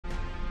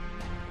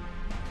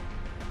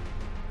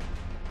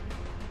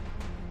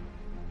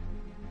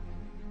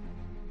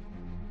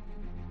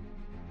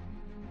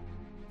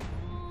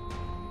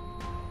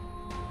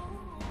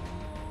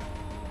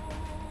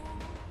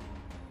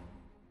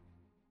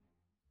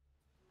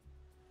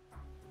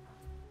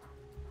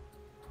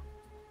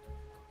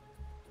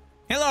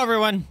Hello,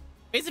 everyone.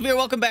 Vaesive here.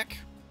 Welcome back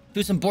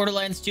to some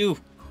Borderlands 2.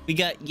 We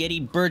got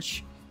Yeti,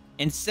 Birch,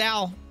 and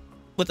Sal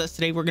with us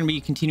today. We're going to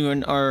be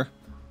continuing our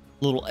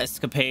little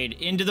escapade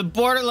into the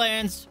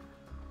Borderlands.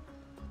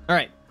 All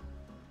right.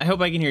 I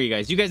hope I can hear you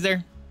guys. You guys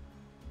there?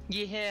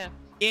 Yeah.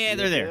 Yeah,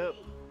 they're there.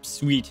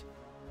 Sweet.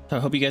 So I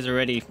hope you guys are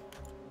ready.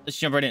 Let's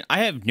jump right in.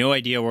 I have no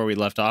idea where we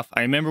left off.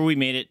 I remember we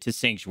made it to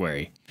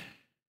Sanctuary.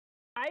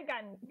 I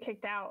got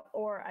kicked out,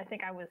 or I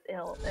think I was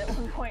ill at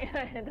one point.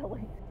 I had to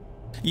leave.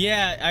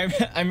 Yeah,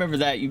 I remember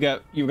that. You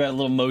got a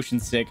little motion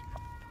sick.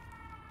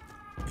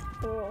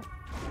 Ooh.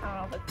 I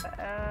don't know if it's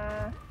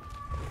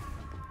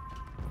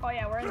oh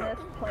yeah, we're in this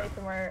place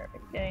and we're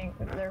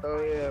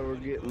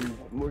getting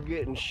we're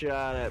getting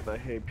shot at by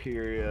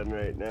Hyperion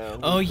right now.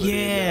 Oh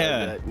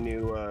yeah. That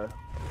new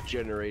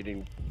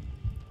generating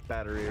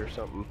battery or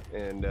something,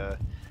 and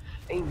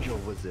Angel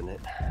was in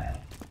it.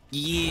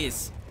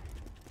 Yes.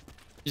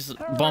 Just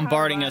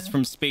bombarding us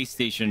from space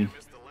station.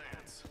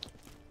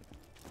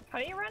 How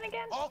do you run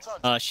again?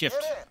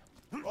 Shift.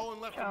 Oh,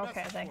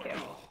 okay, thank you.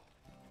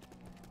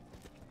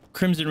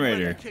 Crimson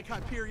Raider. Kick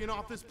Hyperion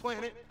off this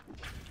planet.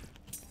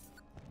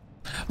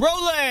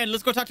 Roland!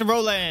 Let's go talk to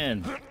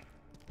Roland.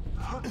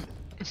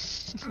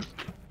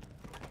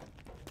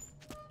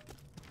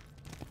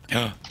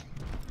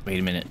 Wait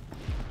a minute.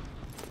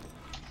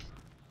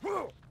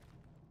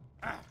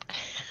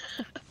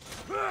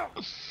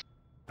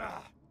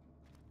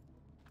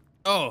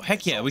 Oh,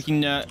 heck yeah. We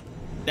can, that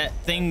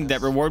thing,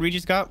 that reward we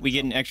just got, we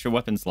get an extra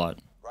weapon slot.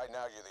 Right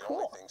now, you're the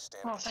only thing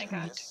standing thank in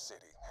God. this city,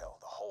 hell,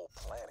 the whole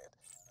planet,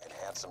 in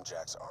Handsome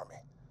Jack's army.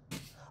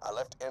 I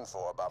left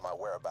info about my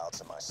whereabouts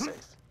in my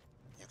safe.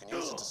 You can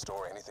use it to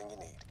store anything you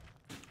need.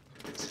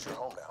 This is your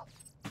home now.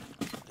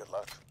 Good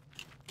luck.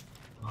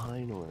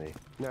 Finally.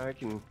 Now I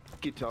can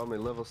get to all my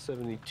level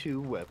 72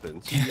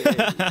 weapons.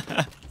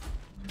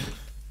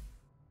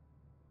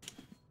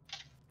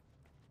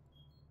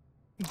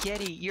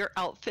 Yeti, your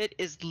outfit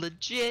is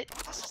legit.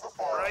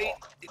 Right?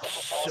 It's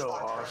so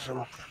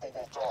awesome.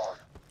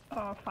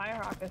 Oh,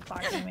 Firehawk is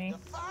talking to me.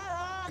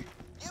 Firehawk!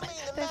 You mean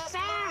the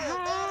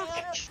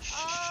Firehawk!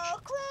 Oh,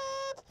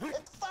 crap!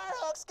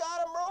 Firehawk's got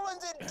him.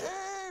 Roland's in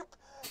deep!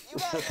 You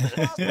gotta get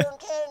Crossbow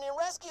Cannon and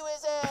rescue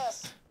his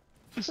ass!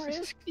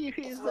 Rescue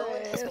his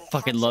Roland has ass. been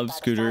Fucking captured love by the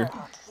Scooter.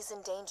 Firehawk. He's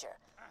in danger.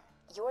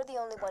 You're the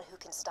only one who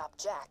can stop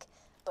Jack,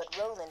 but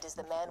Roland is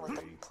the man with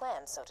the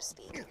plan, so to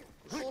speak.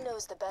 He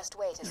knows the best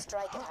way to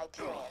strike at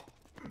Hyperion.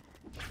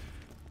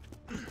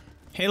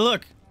 Hey,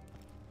 look.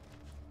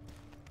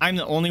 I'm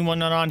the only one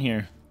not on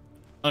here.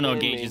 Oh, no, Yeah,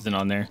 Gage me. isn't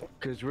on there.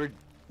 Because we're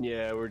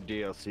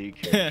DLC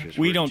characters.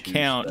 We We're don't too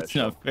count. It's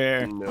special. not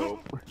fair.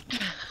 Nope.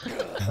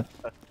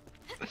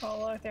 Oh,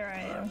 look, there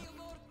I am.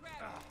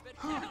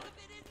 All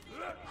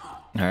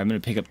right, I'm going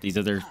to pick up these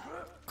other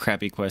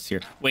crappy quests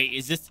here. Wait,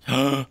 is this...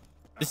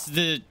 this is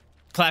the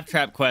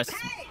Claptrap quest.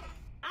 Hey,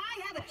 I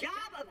have a job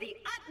of the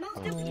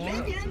utmost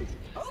opinion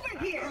over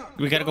here.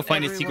 We got to go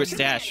find a secret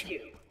Everyone stash.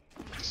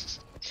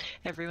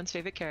 Everyone's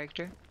favorite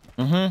character.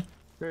 Mm-hmm.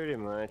 Pretty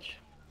much.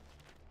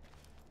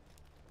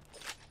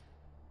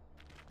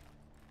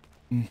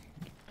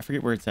 I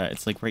forget where it's at.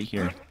 It's like right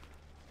here.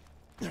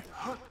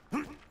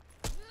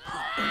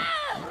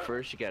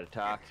 First, you gotta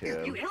talk to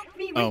him. You helped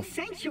me Oh. reach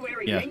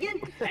Sanctuary, Yeah.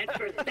 minion, and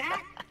for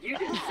that, you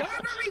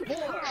deserve a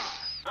reward.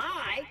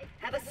 I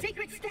have a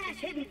secret stash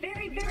hidden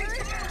very, very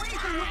far away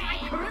from where I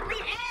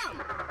currently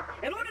am.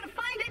 In order to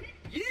find it,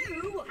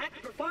 you will have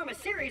to perform a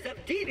series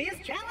of devious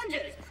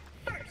challenges.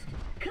 First,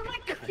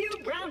 collect a few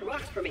brown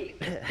rocks for me.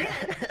 Then,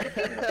 defeat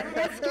the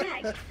badass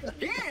stag.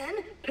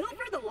 Then,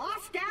 pilfer the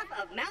lost staff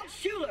of Mount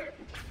Schuler.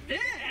 Then,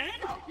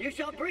 you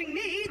shall bring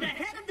me the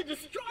head of the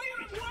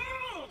destroyer of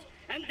worlds.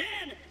 And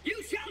then,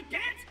 you shall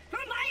dance for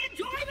my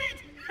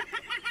enjoyment.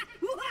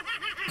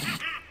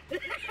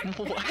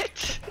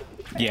 What?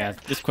 Yeah,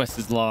 this quest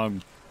is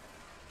long.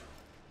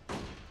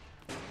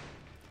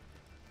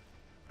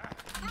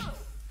 Oh,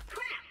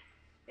 crap!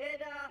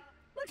 It,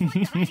 looks like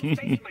the hiding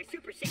space of my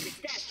super secret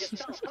stash just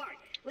fell apart,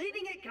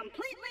 leaving it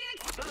completely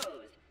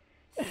exposed.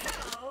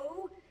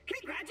 So,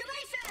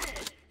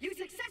 congratulations! You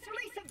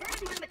successfully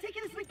subverted my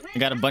meticulously planned... I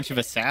got a bunch of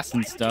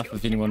assassin stuff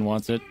if anyone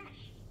wants it.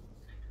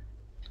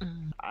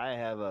 I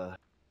have a...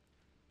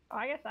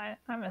 I guess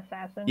I'm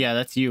assassin. Yeah,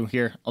 that's you.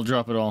 Here, I'll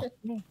drop it all.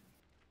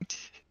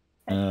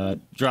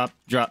 Drop.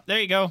 There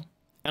you go.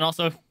 And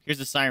also, here's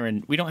a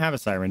siren. We don't have a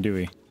siren, do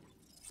we?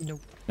 Nope.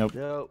 Nope.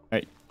 Nope.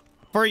 Right.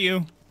 For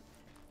you.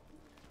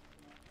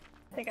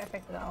 I think I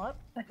picked it all up.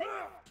 I think.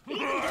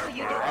 Even though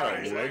you did Oh,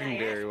 not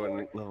legendary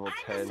one, level I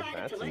 10. decided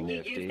That's to let you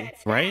use nifty. that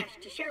stash Right?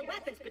 to share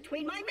weapons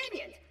between my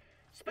minions.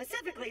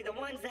 Specifically the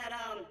ones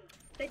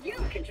that you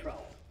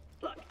control.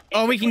 Look.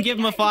 Oh, we can it's give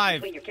 'em a between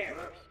 5. your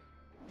characters.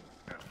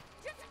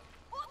 Just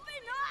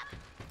open up,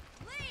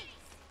 please.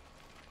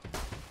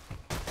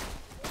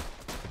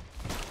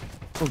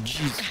 Oh,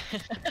 jeez.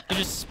 They're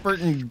just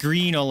spurting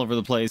green all over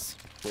the place.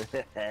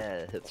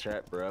 That's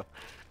right, bro.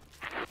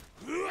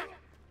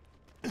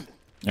 All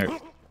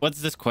right.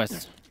 What's this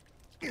quest?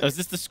 Oh, is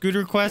this the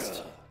scooter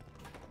quest?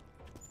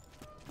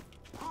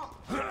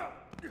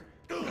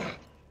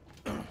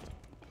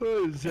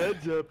 Oh,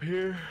 Zed's up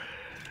here.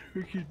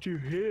 We could do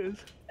his.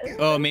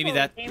 Oh, maybe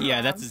that. Game Yeah,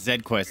 room. that's a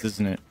Zed quest,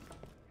 isn't it?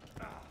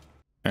 All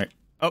right.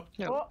 Oh,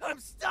 Oh, I'm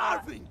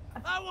starving.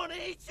 I want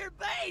to eat your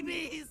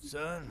babies.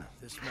 Son,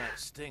 this might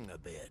sting a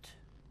bit.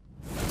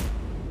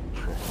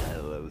 I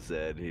love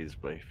Zed. He's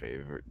my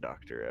favorite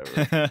doctor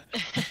ever.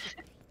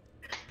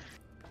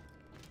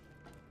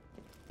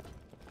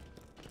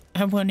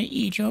 I want to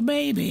eat your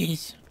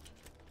babies.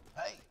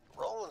 Hey,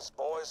 Roland's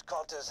boys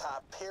caught this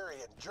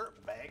Hyperion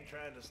Jerkbag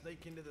trying to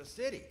sneak into the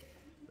city.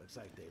 Looks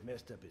like they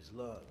messed up his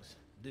lungs.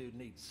 Dude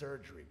needs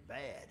surgery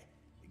bad.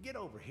 Get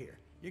over here.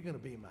 You're gonna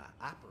be my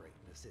operating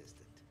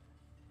assistant.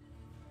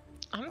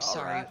 I'm All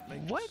sorry. right,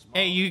 make What? it small.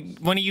 Hey,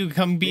 one of you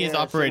come be his Yeah,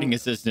 operating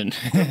assistant.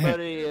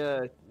 Somebody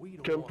We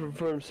don't come want to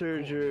perform make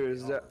surgery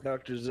as Roland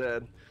Dr.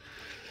 Zed.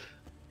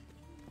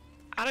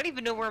 I don't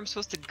even know where I'm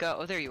supposed to go.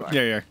 Oh, there you are.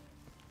 There you are.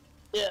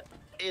 Yeah,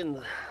 in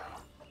the...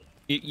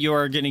 You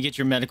are gonna get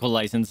your medical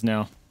license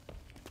now.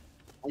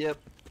 Yep.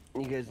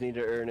 You guys need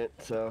to earn it,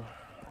 so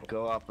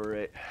go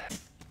operate.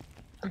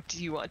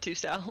 Do you want to,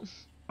 Sal?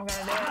 I'm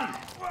gonna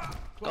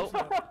do it.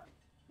 Oh,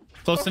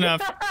 Close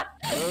enough.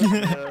 And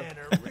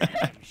a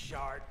random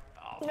shard.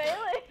 Oh,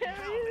 Melee.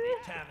 how many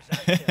times I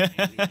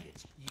tell you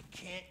idiots, you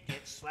can't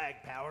get slag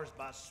powers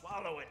by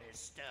swallowing this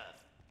stuff.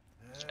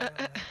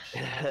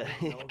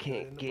 You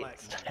can't get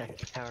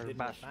stacked power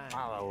by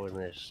following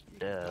this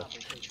stuff.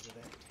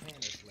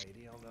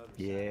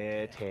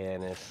 Yeah,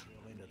 Tannis.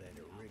 Into that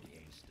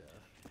iridium stuff.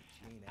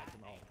 She ain't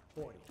acting all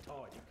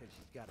hoity-toity because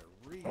she's got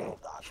a real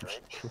Dr.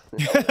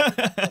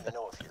 Let me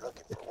know if you're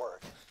looking for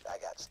work. I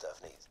got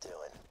stuff needs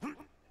doing.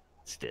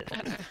 Stuff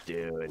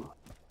doing.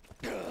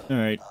 All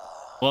right.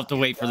 We'll have to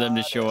wait for them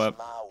to show up.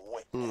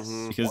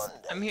 Because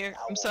I'm here.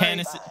 I'm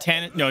sorry.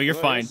 Tannis. No, you're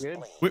fine. Good.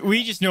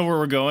 We just know where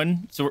we're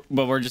going, so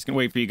but we're just gonna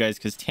wait for you guys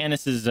because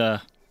Tannis is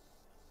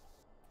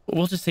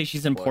we'll just say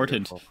she's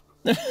important.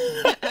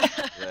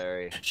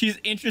 Very. She's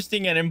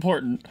interesting and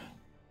important,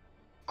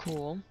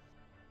 Cool.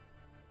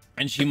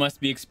 and she must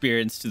be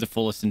experienced to the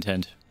fullest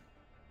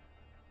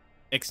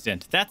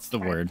extent. That's the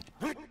word.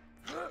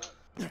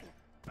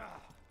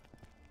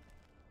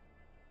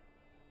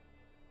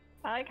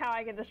 I like how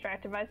I get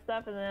distracted by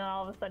stuff and then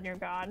all of a sudden you're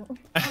gone.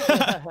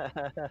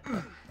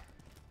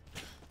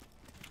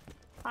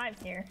 I'm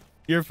here.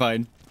 You're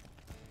fine.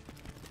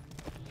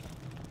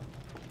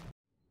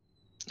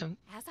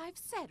 As I've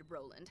said,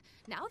 Roland,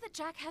 now that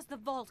Jack has the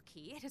vault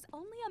key, it is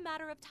only a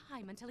matter of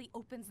time until he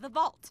opens the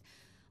vault.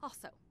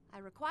 Also, I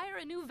require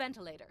a new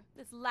ventilator.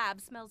 This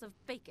lab smells of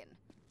bacon.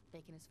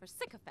 Bacon is for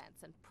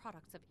sycophants and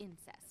products of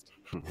incest.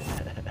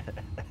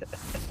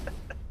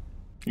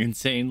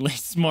 Insanely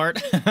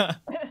smart.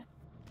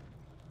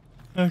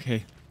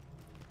 Okay.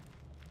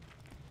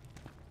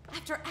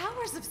 After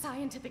hours of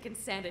scientific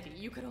insanity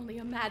you could only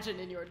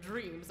imagine in your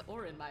dreams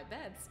or in my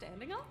bed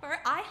standing over,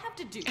 I have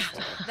deduced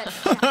that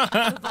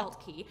Jack, the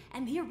vault key,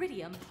 and the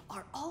iridium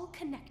are all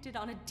connected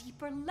on a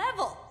deeper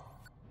level.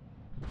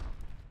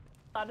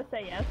 Allowed to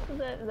say yes to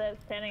the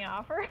standing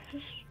offer.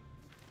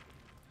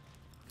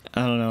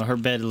 I don't know. Her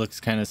bed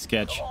looks kind of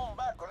sketch. Come on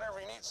back whenever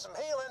you need some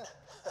healing.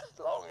 As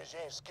long as you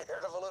ain't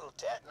scared of a little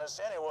tetanus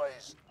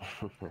anyways.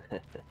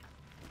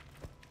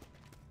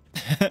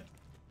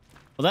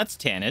 Well, that's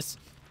Tannis.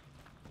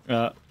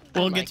 We'll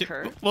like get to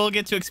her. we'll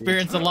get to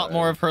experience a lot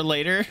more of her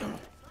later.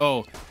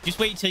 Oh, just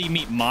wait till you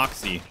meet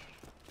Moxie.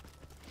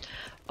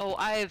 Oh,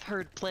 I've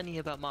heard plenty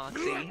about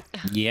Moxie.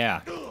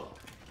 Yeah.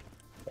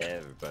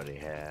 Everybody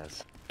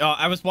has. Oh,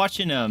 I was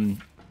watching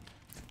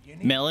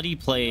Melody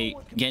play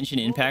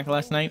Genshin Impact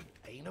last night,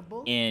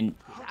 and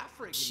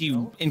she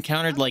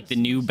encountered like the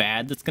new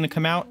bad that's gonna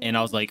come out, and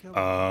I was like,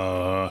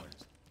 I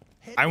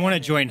want to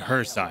join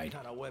her side.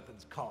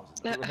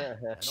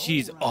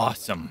 She's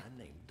awesome.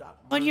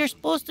 But you're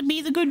supposed to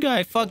be the good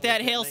guy. Fuck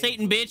that, hail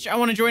Satan, bitch. I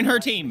want to join her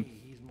team.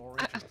 He's more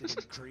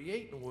interested in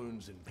creating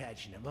wounds and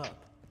patching them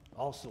up.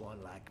 Also,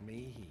 unlike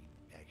me, he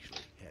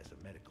actually has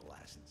a medical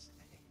license.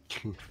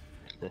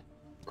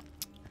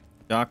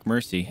 Doc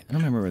Mercy. I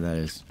don't remember where that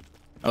is.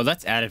 Oh,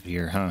 that's out of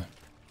here, huh?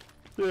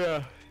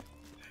 Yeah.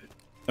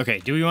 Okay,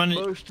 do we want to...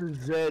 Most of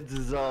Zed's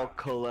is all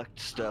collect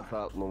stuff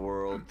out in the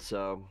world,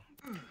 so...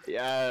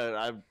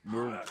 Yeah,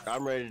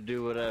 I'm ready to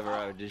do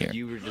whatever.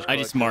 You were just I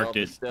just collecting marked all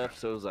the it. stuff,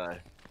 so was I.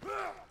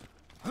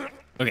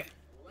 Okay.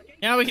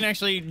 Now we can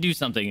actually do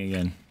something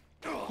again.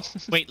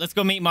 Wait, let's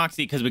go meet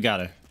Moxie, because we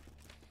gotta.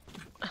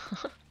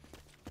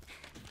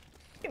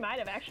 You might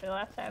have actually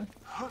last time.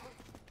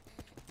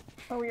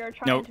 Or we were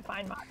trying Nope. to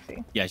find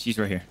Moxie. Yeah, she's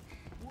right here.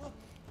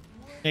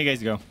 There you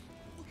guys go.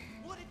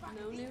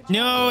 No new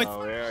No, it's... Oh,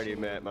 we already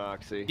met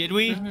Moxie. Did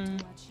we? Yeah,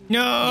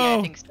 No!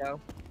 I think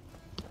so.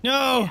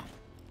 No!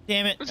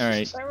 Damn it. All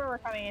right. Where we're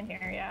coming in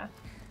here, yeah.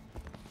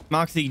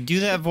 Moxie, do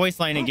that voice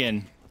line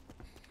again.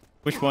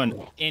 Which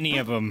one? Any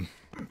of them.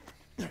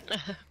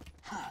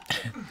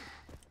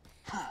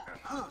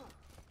 All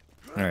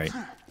right.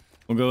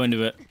 We'll go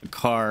into a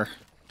car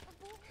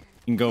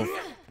and go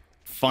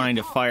find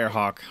a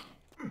Firehawk.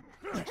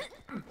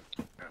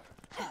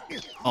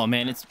 Oh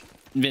man, it's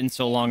been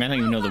so long. I don't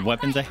even know the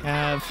weapons I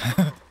have.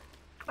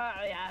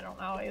 Oh yeah,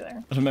 know either. I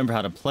don't remember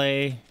how to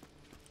play.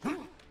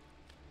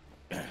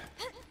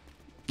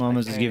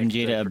 Mama's just giving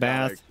Jada a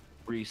bath.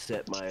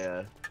 Reset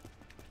my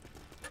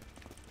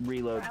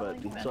reload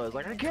button. So I was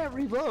like, I can't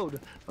reload.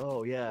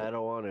 Oh yeah, I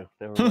don't want to.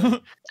 Never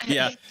mind.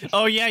 Yeah.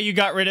 Oh yeah, you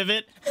got rid of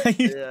it.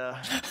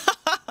 Yeah.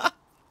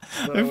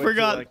 So I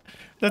forgot.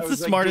 That's the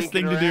smartest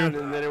thing to do.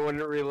 And then it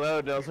wouldn't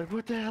reload, and I was like,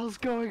 what the hell's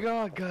going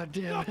on? God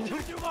damn it.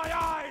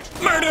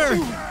 Murder!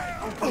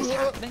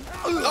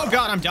 Oh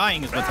god, I'm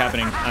dying is what's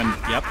happening.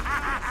 Yep.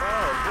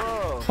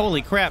 Oh, bro.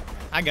 Holy crap.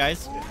 Hi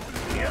guys.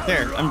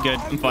 There, I'm good.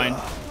 I'm fine.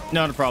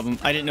 Not a problem.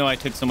 I didn't know I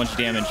took so much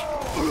damage.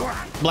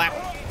 Blap.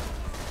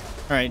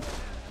 Alright.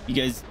 You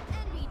guys.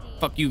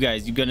 Fuck you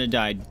guys. You're gonna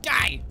die.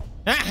 Die!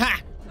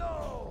 Aha!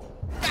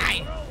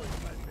 Die!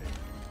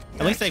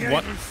 At least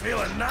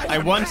I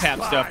one-tap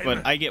stuff,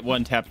 but I get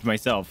one-tapped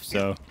myself,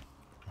 so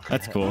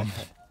that's cool.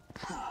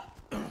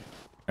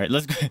 Alright,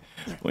 let's go.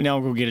 Well, now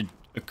we'll go get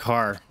a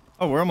car.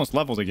 Oh, we're almost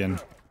leveled again.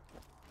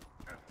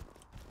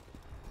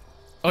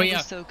 Oh yeah.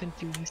 I'm so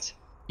confused.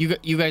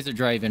 You guys are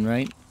driving,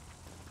 right?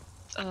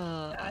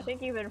 I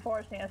think you've been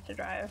forcing us to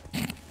drive.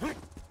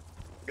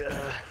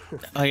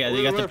 Oh yeah,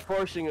 they got we're the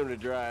forcing him to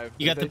drive.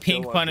 you got the They still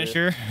pink want to.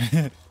 Punisher.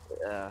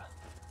 Yeah.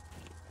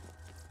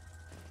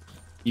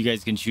 You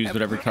guys can choose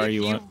whatever car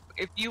you want.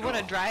 If you want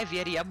to drive,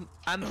 Yeti,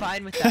 I'm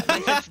fine with that. My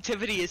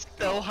sensitivity is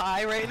so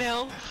high right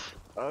now.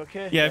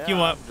 Okay. Yeah, if you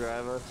want. I'll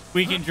drive us.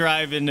 We can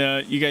drive and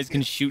you guys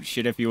can shoot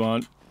shit if you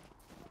want.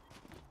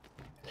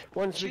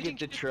 Once we get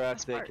the truck,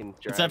 they can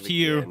drive. It's up to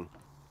you.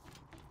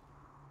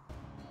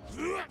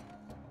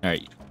 All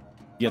right,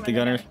 you got the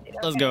gunner.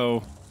 Let's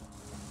go.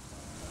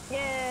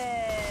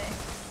 Yay!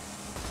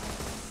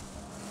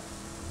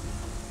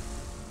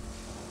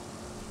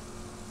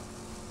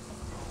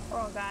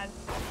 Oh god.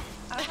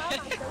 I found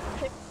my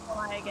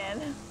sensitivity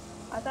again.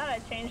 I thought I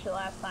changed it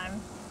last time.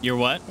 Your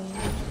what?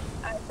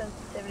 I have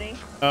sensitivity.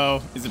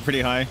 Oh, is it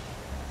pretty high?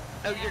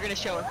 Oh, you're gonna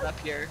show us up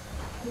here.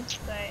 So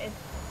it's,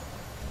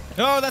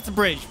 Oh, that's a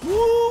bridge.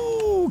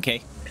 Woo!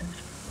 Okay.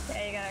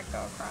 yeah, you gotta go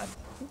across.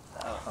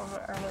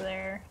 Over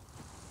there.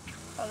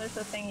 Oh, there's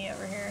a thingy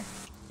over here.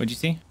 What'd you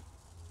see?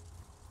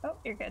 Oh,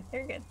 you're good.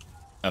 You're good.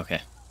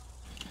 Okay.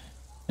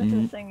 This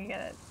is the thing you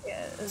gotta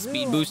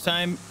Speed zoom. boost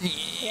time.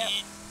 Yep.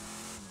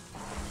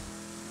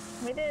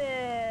 We did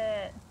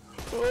it.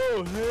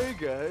 Oh, hey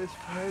guys,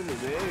 finally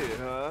made it,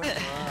 huh?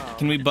 Wow.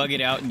 Can we bug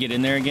it out and get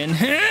in there again?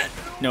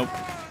 Nope.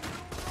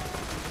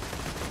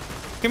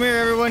 Come here,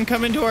 everyone.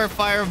 Come into our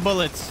fire of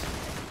bullets.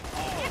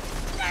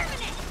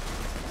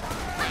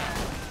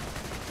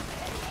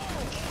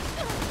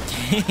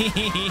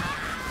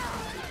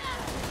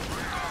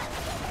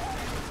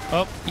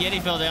 Oh,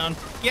 Yeti fell down.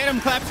 Get him,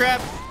 Claptrap.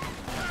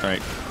 All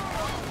right.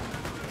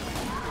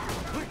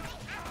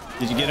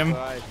 Did you get him?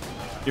 Bye.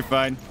 You're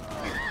fine.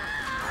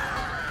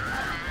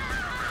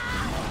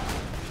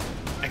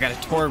 I got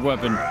a Torg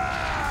weapon.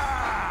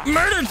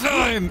 Murder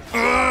time!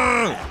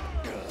 Ugh!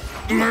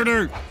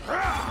 Murder!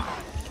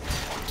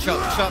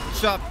 Chop, chop,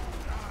 chop.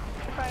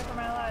 Fight for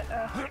my life.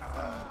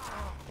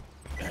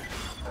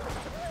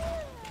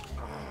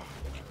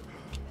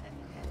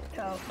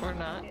 Or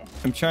not.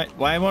 I'm trying.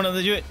 Why won't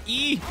they do it?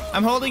 E!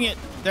 I'm holding it.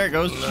 There it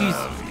goes. Jeez.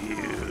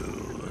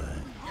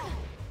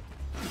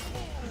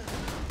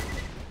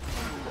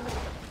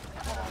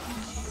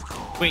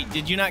 Wait,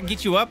 did you not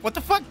get you up? What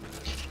the fuck?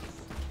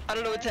 I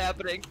don't know what's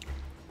happening.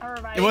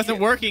 It wasn't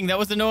working. That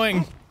was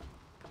annoying.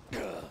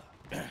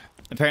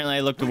 Apparently,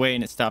 I looked away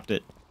and it stopped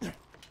it.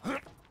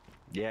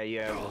 Yeah, you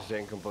have to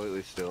stand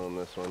completely still in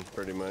this one,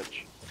 pretty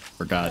much.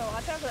 Forgot. So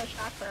watch out for the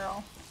shock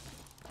barrel.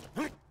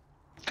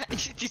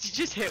 Did you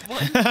just hit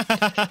one? Yeah,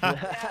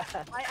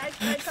 I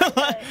tried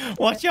to,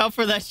 Watch out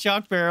for that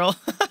shock barrel.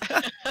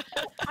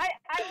 I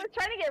was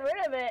trying to get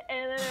rid of it,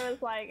 and then it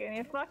was like,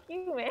 fuck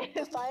you, man.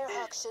 The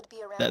Firehawk should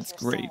be around That's here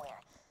great.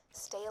 somewhere.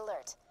 Stay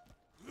alert.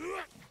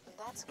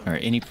 That's All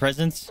right, any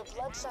presents? The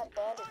bloodshot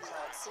bandit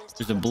clan seems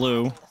There's to a be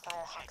blue. attacking the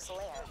Firehawk's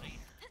lair.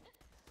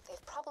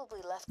 They've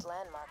probably left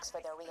landmarks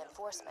for their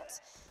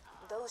reinforcements.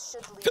 Those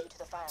should lead you to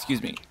the Firehawk.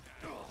 Excuse me.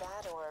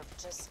 That or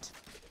just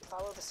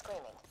follow the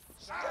screaming.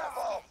 Step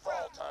off,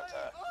 Vault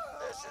Hunter.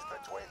 This is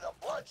between the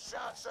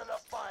Bloodshots and the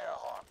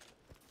Firehawk.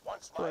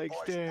 Once my Like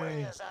boys dang.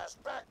 bring his ass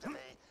back to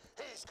me,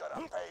 he's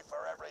gonna pay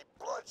for every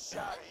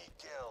bloodshot he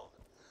killed.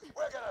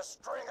 We're gonna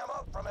string him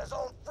up from his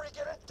own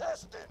freaking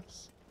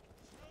intestines.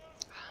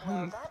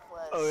 Well, that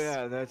was Oh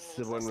yeah, that's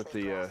the one with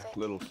needlessly the graphic.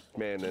 little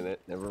man in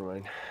it. Never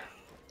mind.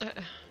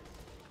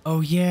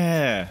 Oh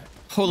yeah.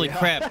 Holy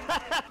crap.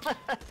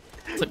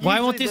 It's like, why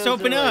won't Usually this those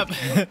open are, up?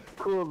 like,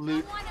 cool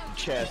loot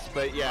chest,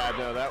 but yeah,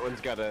 no, that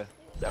one's got a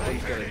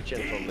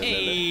gentleman in it.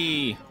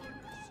 Hey.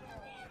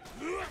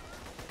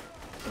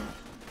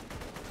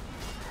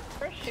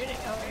 We're shooting.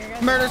 Oh, you're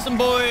good. Murder some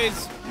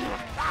boys.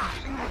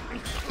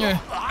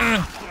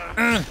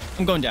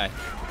 I'm going to die.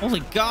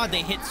 Holy God,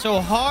 they hit so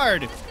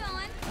hard.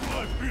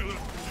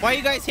 Why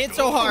you guys hit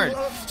so hard?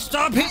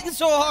 Stop hitting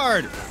so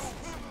hard.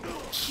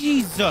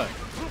 Jesus.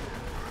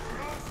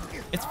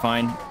 It's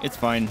fine. It's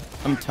fine.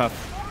 I'm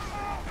tough.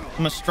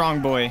 I'm a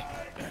strong boy.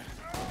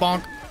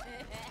 Bonk.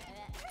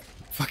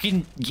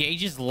 Fucking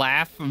Gage's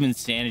laugh of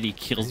insanity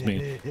kills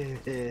me.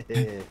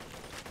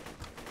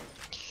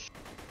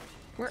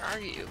 Where are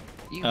you?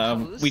 You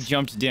pose? We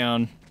jumped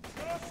down.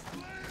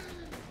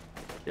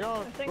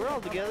 We're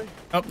all together.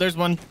 Oh, there's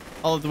one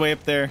all the way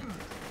up there.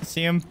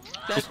 See him?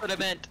 That's what I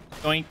meant.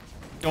 Doink,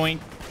 doink,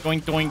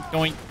 doink, doink,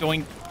 doink,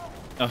 doink.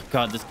 Oh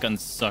god, this gun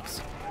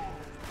sucks.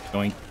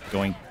 Doink,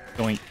 doink,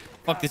 doink.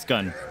 Fuck this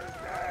gun.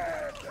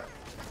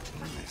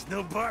 There's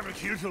no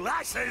barbecue till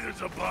I say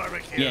there's a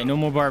barbecue. Yeah, no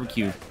more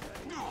barbecue.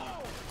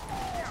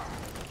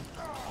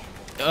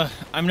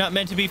 I'm not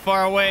meant to be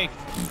far away.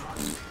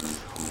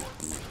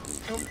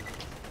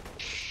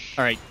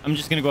 All right, I'm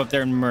just gonna go up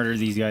there and murder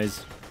these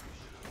guys.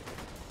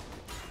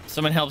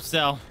 Someone help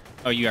Sal.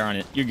 Oh, you are on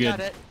it. You're good. Got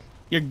it.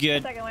 You're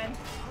good. Second win.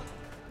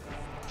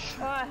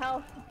 Oh,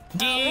 health.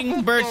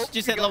 Ding! Birch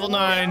just hit level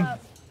 9.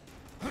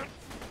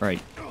 Right.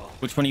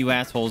 Which one of you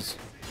assholes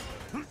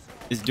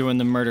is doing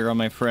the murder on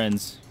my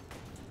friends?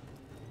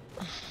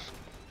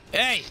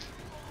 Hey!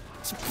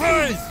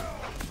 Surprise!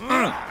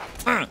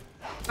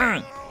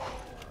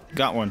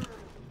 Got one.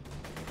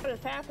 What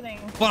is happening?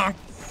 Bonk.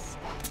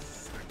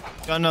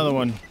 Got another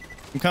one.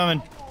 I'm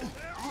coming.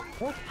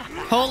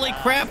 Holy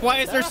crap, why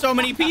is there so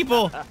many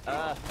people?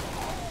 Oh,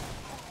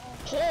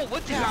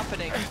 what's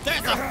happening?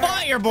 There's a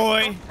fire,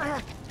 boy!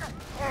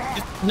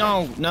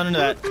 No, none of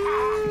that.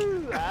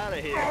 Out of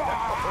here.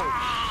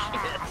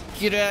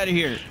 Get out of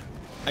here.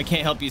 I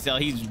can't help you, Sal.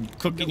 He's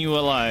cooking you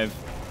alive.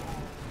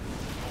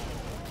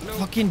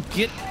 Fucking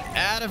get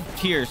out of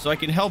here so I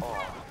can help.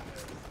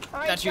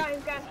 Got you.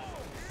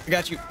 I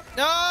got you.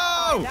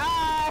 No!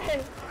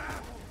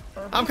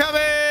 I'm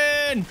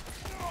coming!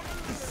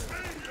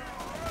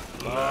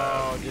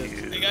 Oh,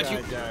 I got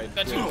you.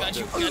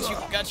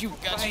 Got you.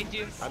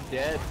 I'm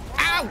dead.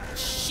 Ow!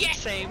 Shit!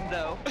 Same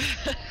though.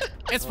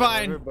 It's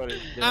fine.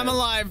 I'm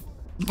alive.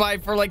 Bye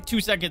for like 2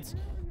 seconds.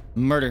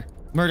 Murder.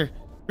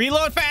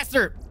 Reload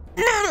faster.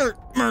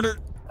 Murder.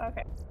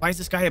 Okay. Why is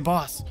this guy a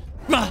boss?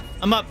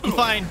 I'm up.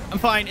 I'm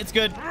fine. It's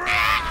good.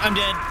 I'm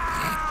dead.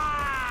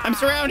 I'm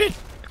surrounded.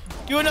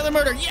 Do another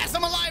murder. Yes,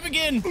 I'm alive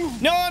again.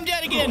 No, I'm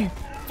dead again.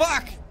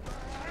 Fuck.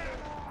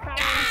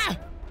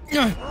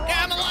 Yeah,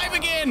 I'm alive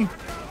again.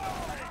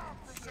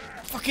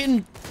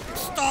 Fucking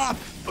stop.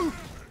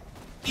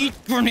 Eat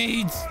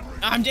grenades.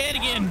 I'm dead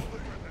again.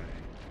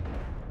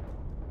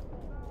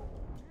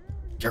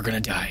 You're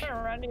gonna die. I'm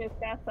gonna run you as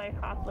fast as I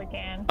possibly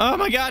can. Oh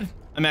my god.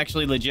 I'm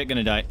actually legit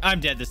gonna die. I'm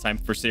dead this time,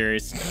 for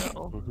serious.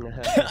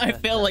 I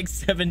failed like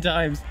 7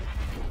 times.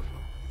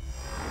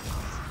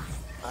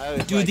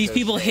 Dude, these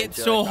people hit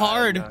so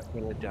hard. I'm not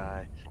gonna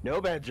die.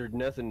 Nomads are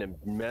nothing to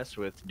mess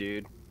with,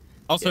 dude.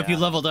 Also, if you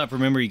leveled up,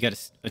 remember you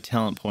got a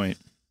talent point.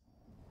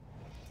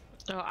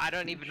 Oh, I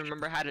don't even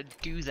remember how to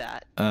do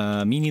that.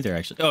 Me neither,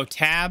 actually. Oh,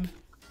 tab.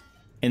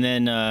 And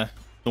then the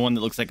one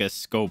that looks like a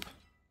scope.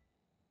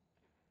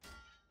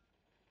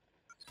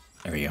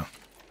 There we go.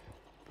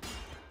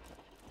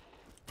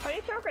 How do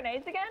you throw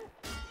grenades again?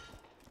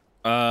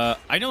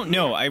 I don't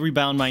know. I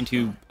rebound mine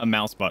to a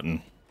mouse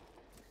button.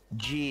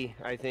 G,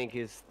 I think,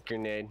 is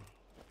grenade.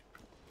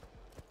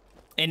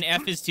 And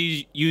F is to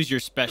use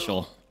your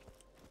special.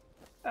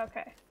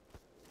 Okay.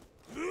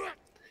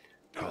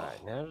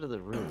 Alright, now to the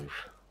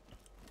roof.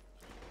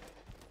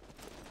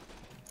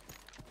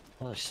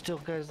 Oh, there's still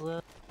guys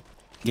left?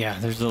 Yeah,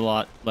 there's a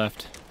lot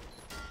left.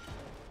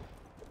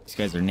 These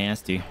guys are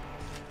nasty.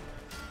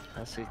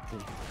 I see.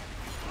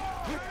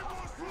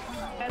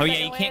 Oh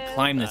yeah, you can't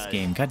climb this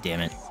game. God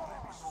damn it.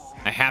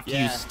 I have to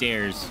use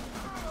stairs.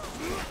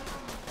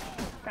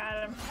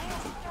 Got him.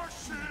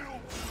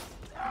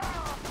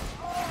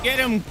 Get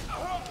him!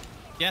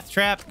 Death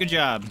trap, good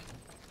job.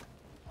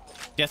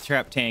 Death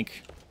trap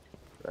tank.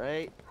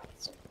 Right?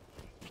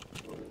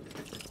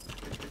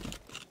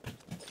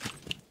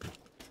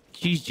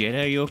 Jeez,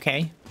 Jada, are you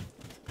okay?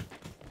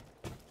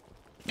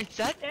 Is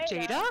that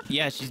Jada?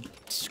 Yeah, she's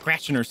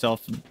scratching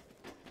herself.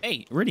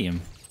 Hey,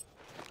 Iridium.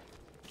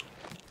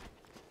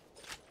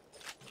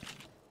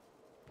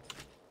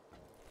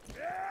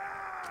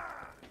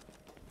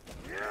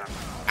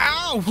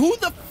 Ow! Who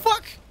the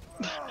fuck?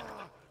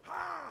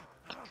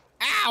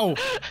 Ow!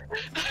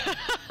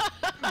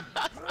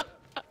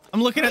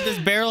 I'm looking at this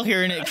barrel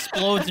here and it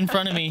explodes in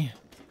front of me.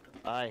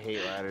 I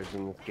hate ladders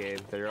in this game.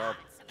 They're all...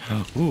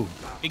 Ooh,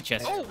 big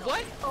chest. Oh,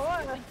 what?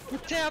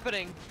 What's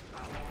happening?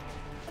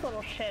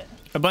 Little shit.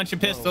 A bunch of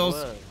pistols.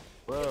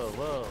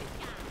 Whoa.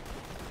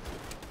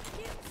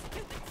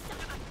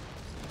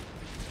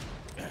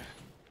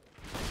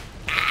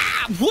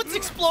 Ah, what's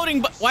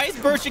exploding? Why is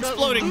Birch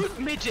exploding? The loot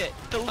midget.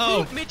 The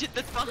loot midget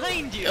that's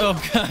behind you.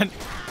 Oh god.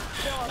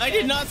 I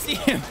did not see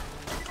him.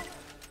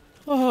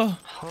 Oh.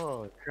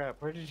 Holy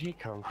crap, where did he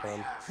come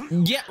from?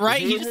 Yeah,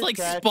 right? He just like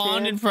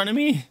spawned in front of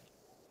me.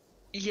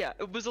 Yeah,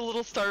 it was a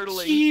little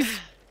startling. Jeez.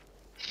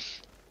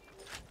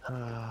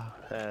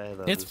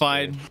 It's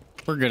fine. Game.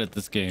 We're good at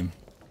this game.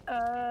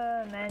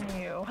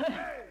 Menu.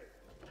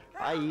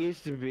 I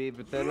used to be,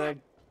 but then I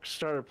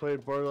started playing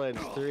Borderlands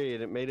 3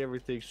 and it made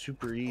everything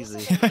super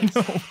easy. I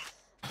know.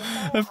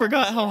 I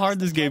forgot how hard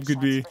this game could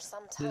be.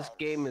 This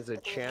game is a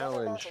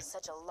challenge.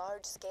 Such a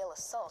large-scale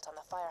assault on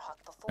the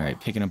Firehawk before. All right,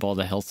 picking up all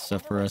the health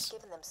stuff for us.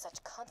 Given them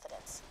such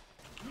confidence.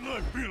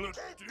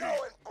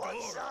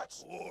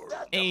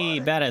 Hey,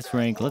 badass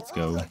rank, let's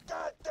go.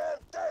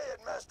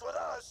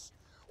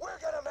 We're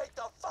gonna make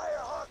the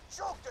Firehawk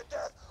choke to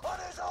death on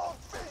his own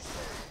feces.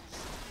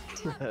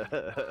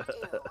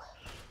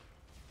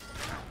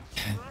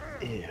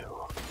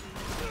 Ew.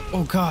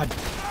 Oh God,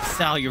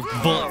 Sal, your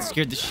bullet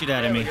scared the shit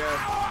out of me.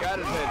 Got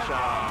his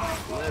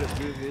headshot. Let him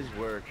do his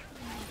work.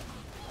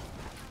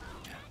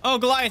 Oh,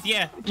 Goliath,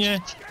 yeah. Yeah,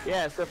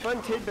 it's a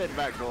fun tidbit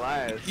about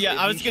Goliath. Yeah, If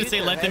I you was gonna shoot say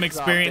their let them heads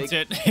off, experience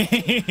they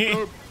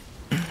it.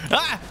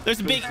 Ah, there's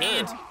a big can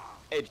ant. hurt.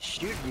 It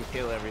shoot and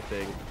kill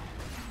everything.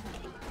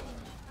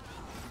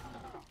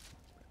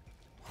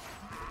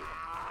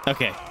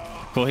 Okay,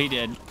 cool, he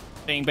did.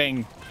 Bang,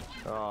 bang.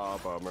 Oh,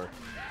 bummer.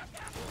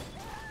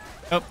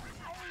 Oh.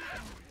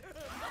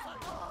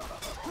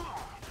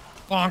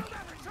 Bonk.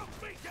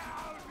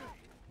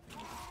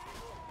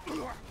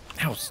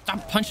 Ow,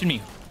 stop punching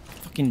me.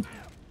 Fucking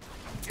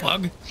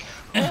bug.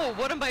 Oh,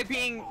 what am I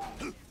being?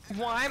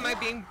 Why am I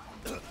being?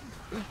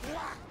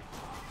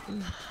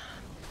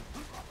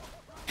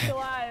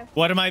 Alive.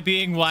 What am I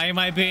being? Why am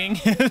I being?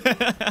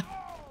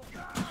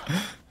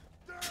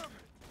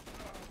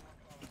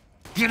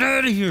 Get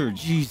out of here,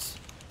 jeez.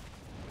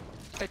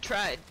 I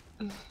tried.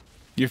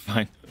 You're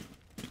fine.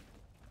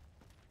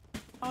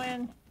 Oh,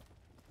 and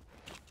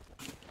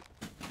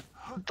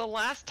The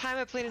last time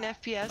I played an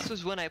FPS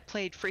was when I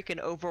played freaking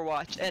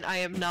Overwatch, and I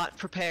am not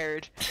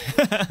prepared.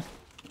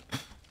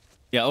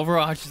 Yeah,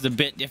 Overwatch is a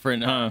bit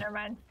different, huh? never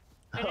mind.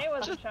 My name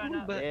wasn't showing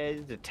up. Yeah,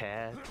 just a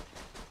tad.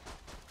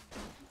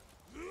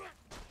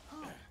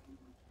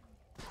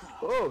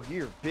 Oh,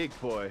 you're a big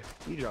boy.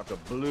 You dropped a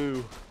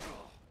blue.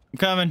 I'm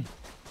coming.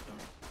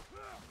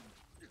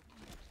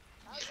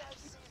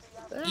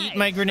 Eat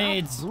my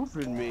grenades.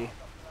 Hoofing me.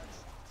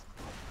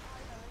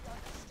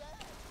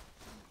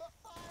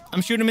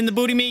 I'm shooting him in the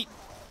booty meat.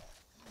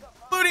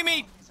 Booty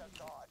meat.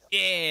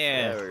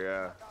 Yeah. There we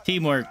go.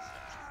 Teamwork.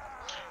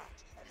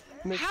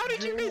 How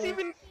did you guys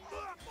even?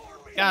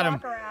 Got him.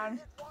 Walk around.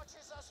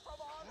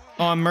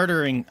 Oh, I'm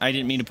murdering. I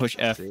didn't mean to push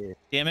F.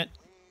 Damn it.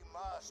 We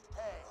must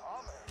pay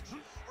homage. We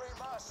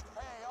must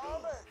pay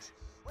homage.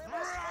 We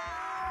must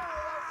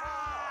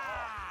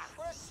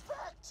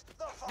respect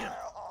the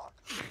Firehawk.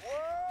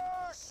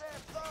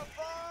 Worship the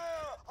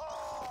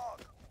Firehawk.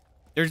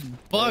 There's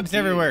bugs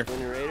everywhere.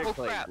 Generator Oh,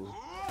 crap. Clayton.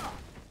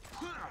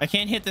 I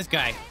can't hit this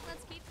guy.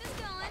 Let's keep this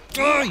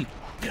going.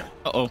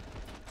 Uh-oh.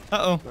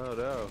 Uh-oh. Oh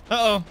no.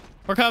 Uh-oh.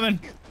 We're coming.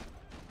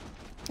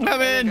 I Come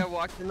think I in.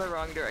 walked in the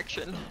wrong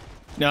direction.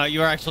 No,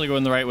 you are actually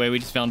going the right way. We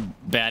just found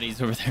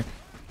baddies over there.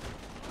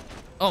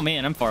 Oh,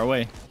 man, I'm far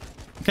away.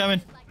 I'm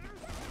coming.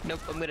 Nope,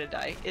 I'm gonna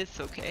die. It's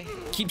okay.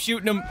 Keep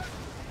shooting them.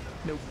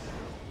 Nope.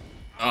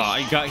 Oh,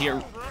 I got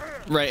here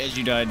right as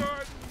you died.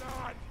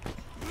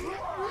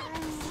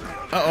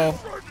 Uh-oh.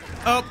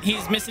 Oh,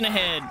 he's missing a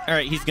head. All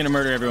right, he's going to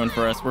murder everyone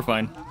for us. We're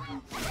fine.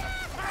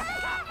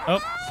 Oh,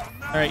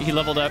 all right, he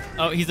leveled up.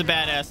 Oh, he's a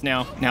badass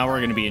now. Now we're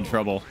going to be in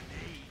trouble.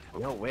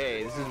 No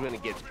way. This is when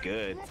it gets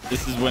good.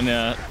 This is when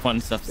fun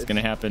stuff is going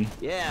to happen.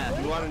 Yeah,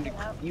 you want him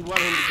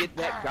to get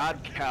that god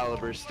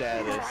caliber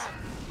status.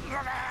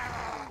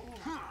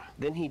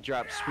 Then he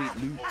drops sweet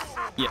loot.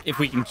 Yeah, if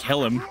we can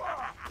kill him.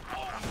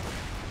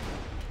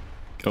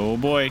 Oh,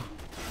 boy.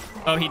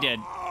 Oh, he did.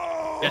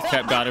 Death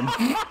Trap got him.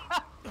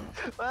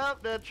 Well,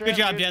 Death Trap Good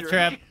job, did Death your-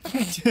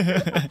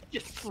 Trap.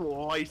 Just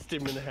sliced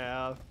him in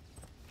half.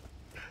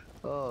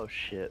 Oh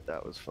shit,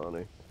 that was funny.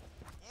 You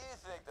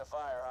think the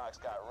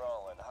Firehawks got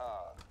rolling,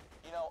 huh?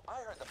 You know,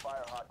 I heard the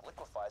Firehawk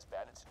liquefies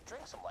bandits and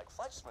drinks them like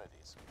flesh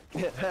smoothies.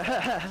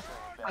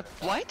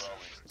 What?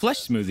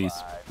 Flesh smoothies.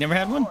 Never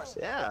had one?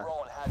 Yeah.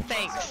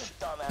 Thanks.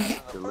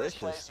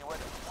 Delicious.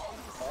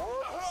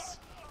 Oops.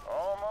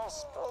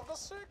 Almost spilled the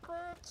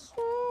secrets.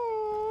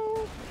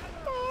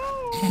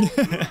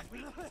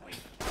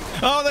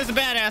 Oh, there's a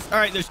badass. All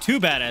right, there's two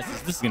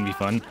badasses. This is going to be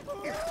fun.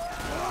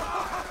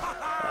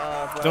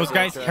 Those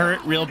guys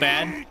hurt real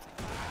bad.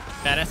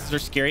 Badasses are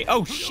scary.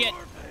 Oh, shit.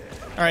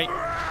 All right.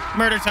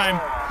 Murder time.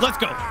 Let's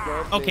go.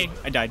 Okay,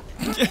 I died.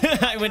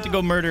 I went to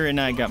go murder and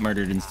I got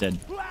murdered instead.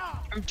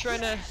 I'm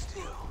trying to.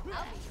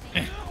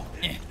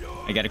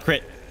 I got a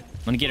crit.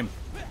 I'm gonna get him.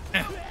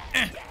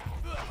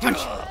 Punch.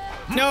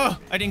 No,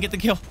 I didn't get the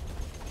kill.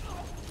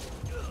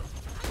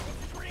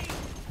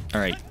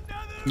 All right.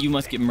 You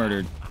must get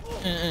murdered.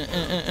 Is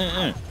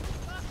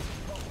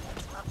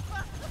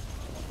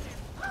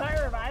that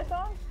a revive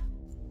song?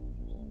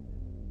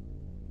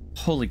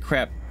 Holy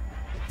crap.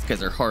 These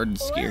guys are hard and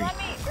scary. Let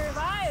me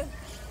revive.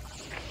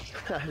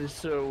 That is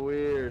so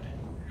weird.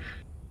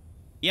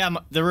 Yeah,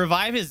 the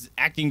revive is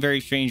acting very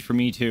strange for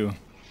me too.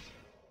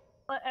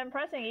 I'm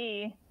pressing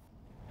E.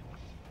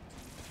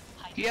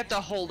 You have to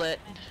hold it.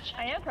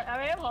 I am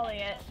holding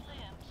it.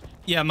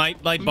 Yeah, my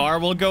bar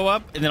will go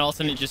up and then all of a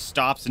sudden it just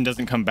stops and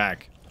doesn't come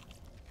back.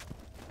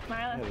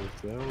 That Smiley. is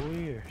so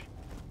weird.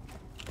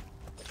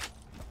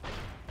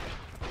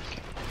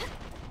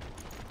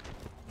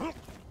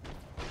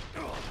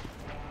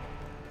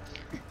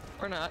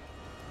 Or not.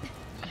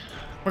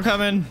 We're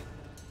coming.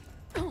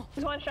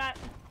 Just one shot.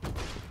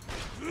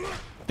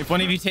 If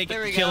one of you take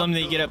There it, we kill go. him,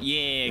 then you get up.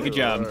 Yeah, good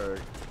job.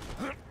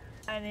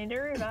 I need to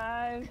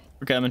revive.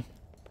 We're coming.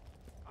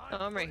 Oh,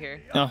 I'm right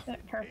here. Oh,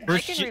 Perfect. I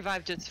Birch, can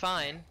revive just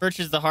fine. Birch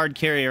is the hard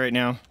carry right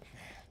now.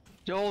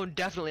 No,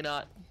 definitely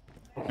not.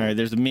 All right,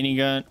 there's a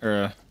minigun or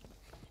a.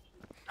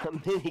 A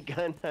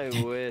minigun, I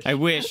wish. I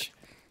wish.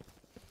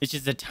 It's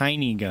just a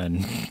tiny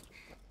gun.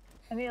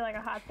 I need like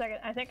a hot second.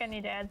 I think I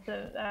need to add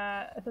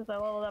some. Since I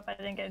leveled up, I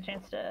didn't get a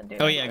chance to do.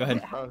 Oh yeah, go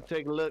ahead. Oh,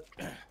 take a look.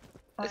 Oh,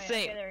 yeah,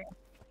 Same. okay, there we go.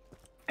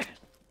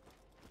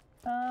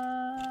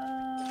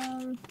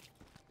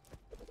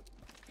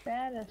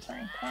 That is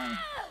fine.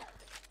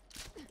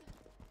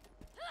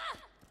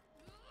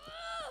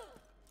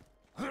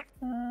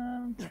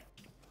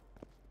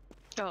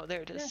 Oh,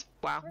 there it is.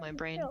 Wow, my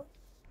brain.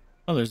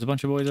 Oh, there's a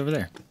bunch of boys over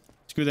there.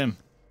 Screw them.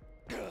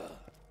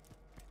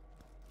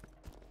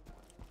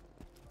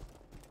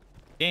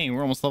 Dang,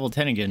 we're almost level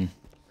 10 again.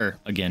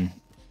 Again.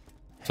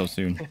 So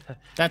soon.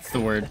 That's the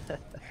word.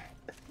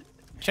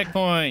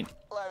 Checkpoint.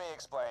 Let me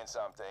explain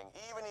something.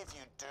 Even if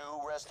you do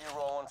rescue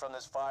Roland from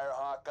this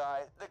Firehawk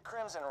guy, the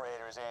Crimson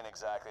Raiders ain't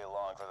exactly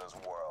along for this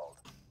world.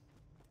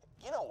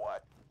 You know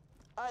what?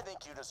 I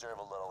think you deserve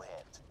a little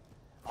hint.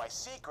 My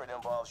secret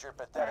involves your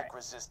pathetic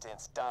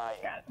resistance dying.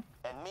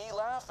 And me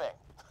laughing.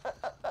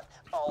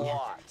 A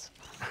lot.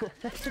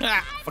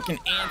 Ah, fucking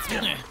ants.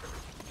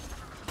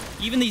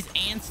 Even these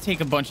ants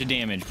take a bunch of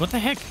damage. What the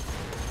heck?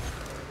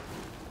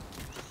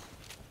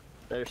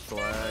 There's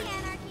slag.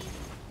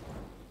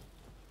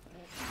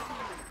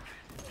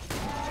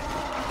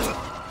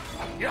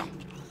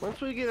 Once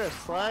we get our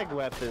slag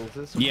weapons,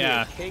 this will be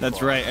a cakewalk.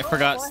 That's right. I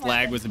forgot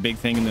slag was a big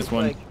thing in this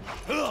one. Like,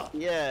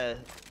 yeah.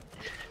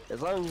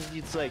 As long as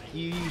it's like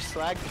you use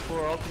slag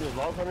before Ultimate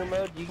Vault Hunter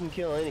mode, you can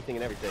kill anything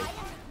and everything.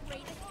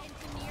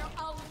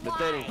 But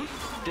then it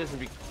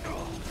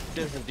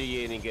doesn't do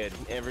you any good.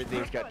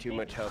 Everything's got too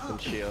much health and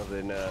shield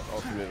in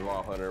Ultimate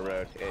Vault Hunter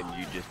mode, and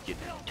you just get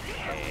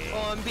tanked.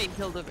 Oh, I'm being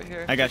killed over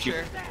here. I got for you.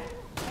 Sure.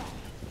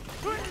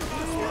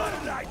 What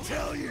did I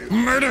tell you?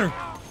 Murder!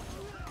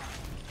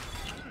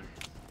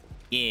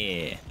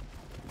 Yeah.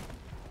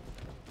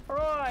 Oh,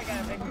 I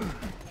got a big.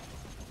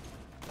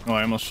 Oh,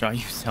 I almost shot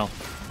you, Sal.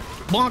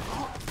 Bonk!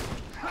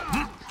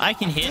 I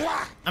can hit.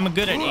 I'm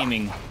good at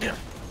aiming.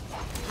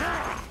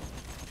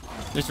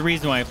 There's a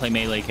reason why I play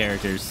melee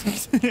characters.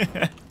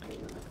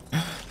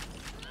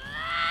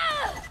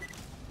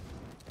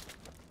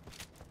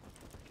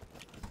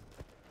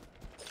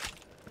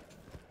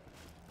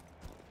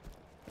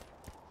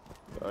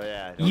 Oh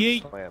yeah.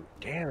 Yeet. Slam.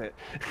 Damn it.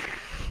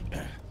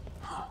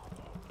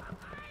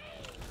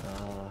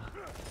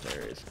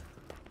 There is.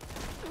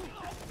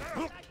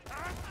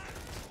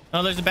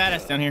 Oh, there's a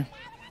badass down here.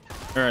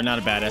 Or not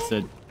a badass,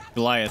 a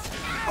Goliath.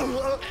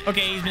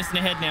 Okay, he's missing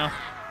a head now.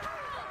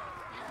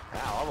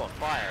 Ow, I'm on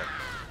fire.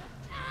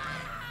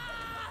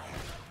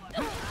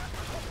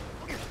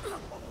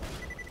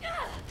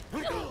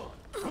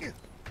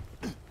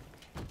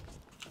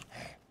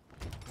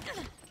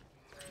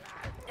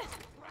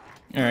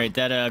 All right,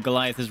 that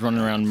Goliath is running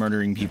around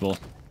murdering people.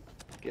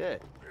 Good.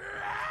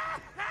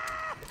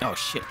 Oh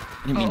shit!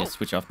 I didn't mean to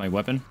switch off my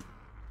weapon.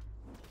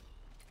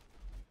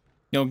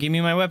 No, give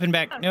me my weapon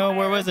back. No,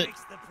 where was it?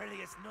 Makes the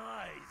prettiest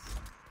noise.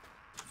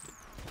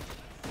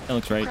 That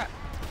looks right. Crap.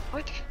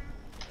 What?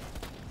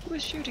 Who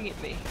was shooting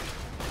at me?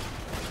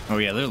 Oh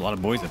yeah, there's a lot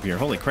of boys up here.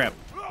 Holy crap!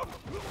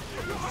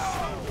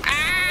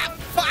 Ah!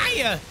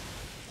 Fire!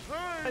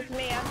 It's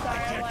me. I'm sorry.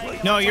 I'm letting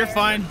you No, you're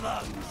fire.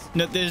 fine.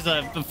 No, there's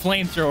a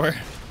flamethrower.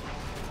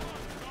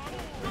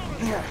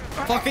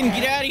 Fucking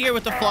get out of here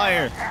with the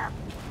flyer.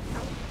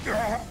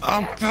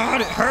 Oh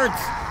god, it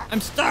hurts. I'm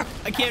stuck.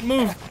 I can't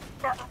move.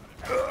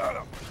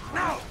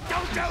 No,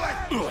 don't do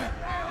it.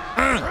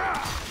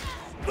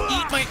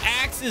 Eat my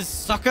axes,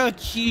 sucker.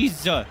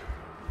 Jeez.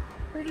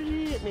 Where did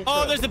he hit me Oh,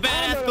 from? there's a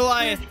badass no,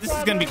 Goliath. This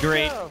is gonna be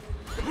great. Yay,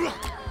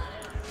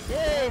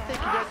 thank you,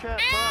 got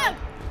trapped. Bye.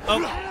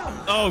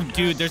 Oh,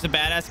 dude, there's a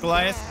badass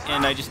Goliath,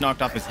 and I just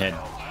knocked off his head.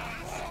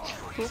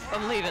 Oop,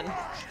 I'm leaving.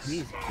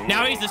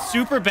 Now he's a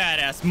super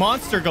badass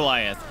monster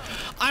Goliath.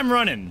 I'm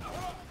running.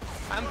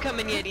 I'm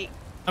coming, Yeti.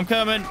 I'm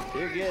coming.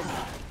 You're good.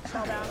 I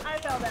fell down. I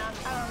don't know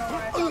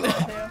where I fell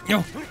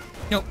down to.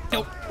 No.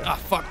 Ah,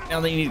 fuck. Now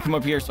they need to come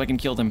up here so I can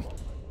kill them.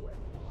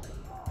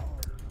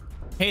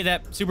 Hey,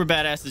 that super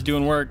badass is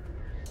doing work.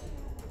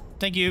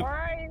 Thank you. Where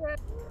are you?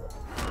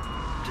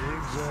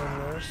 Digs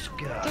on the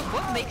sky. So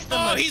what makes them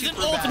Oh, a he's an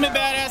super ultimate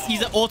badass.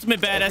 He's an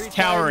ultimate Every badass time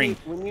towering.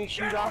 when you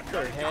shoot off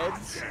their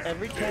heads,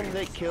 every time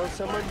they kill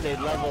someone, they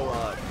level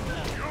up.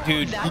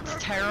 Dude. That's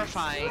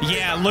terrifying.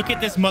 Yeah, look at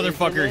this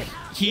motherfucker.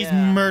 He's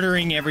Yeah.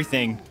 murdering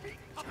everything.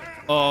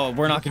 Oh,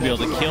 we're not gonna be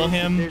able to kill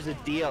him. There's a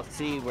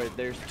DLC where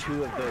there's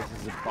 2 of those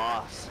as a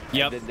boss.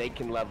 Yep. And then they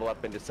can level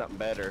up into something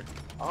better.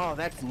 Oh,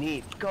 that's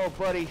neat. Go,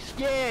 buddy.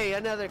 Yay,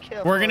 another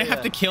kill. We're gonna for have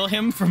ya. to kill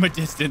him from a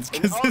distance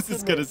because this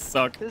is gonna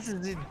suck. This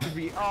is going to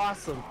be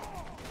awesome.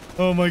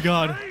 Oh my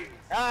god.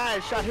 Ah, I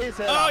shot his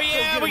head Oh off.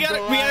 yeah, Go we get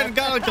him,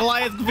 got a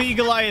Goliath v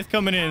Goliath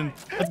coming in.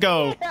 Let's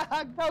go.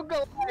 Yeah,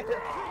 go.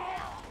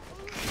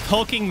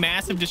 Hulking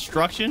massive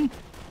destruction.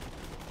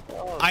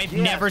 Oh, I've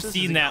yes, never this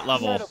seen is that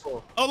level.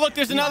 incredible. Oh look,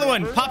 there's another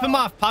one. Pop him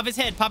off. Pop his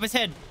head. Pop his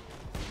head.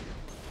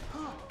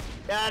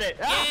 Got it.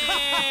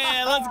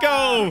 Yeah, let's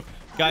go.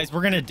 Guys,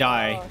 we're gonna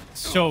die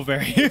so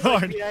very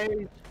hard. Yeah,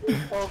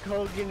 Hulk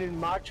Hogan and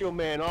Macho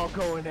Man all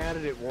going at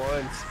it at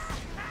once.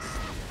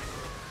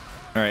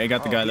 All right, I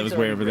got the guy that was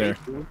way over there.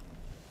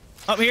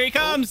 Oh, here he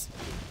comes.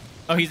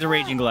 Oh, he's a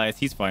raging Goliath.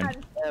 He's fine.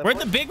 Where'd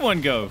the big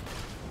one go?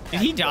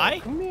 Did he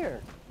die? Come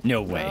here.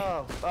 No way.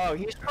 Oh,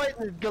 he's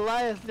fighting the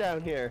Goliath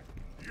down here.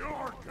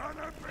 You're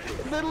gonna be.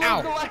 The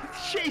little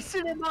Goliath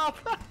chasing him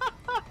off.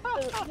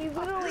 He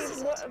literally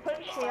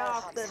pushed me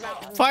off the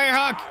mountain.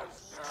 Firehawk.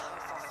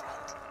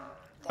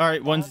 All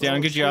right, one's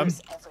down. Good job.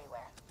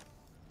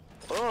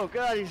 Oh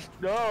God,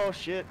 oh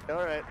shit.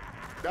 All right,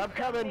 I'm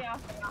coming.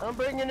 I'm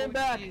bringing him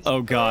back.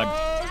 Oh God.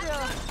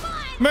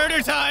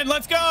 Murder time.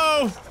 Let's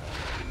go.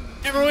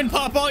 Everyone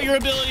pop all your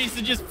abilities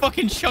and just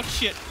fucking chuck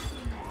shit.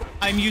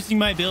 I'm using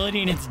my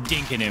ability and it's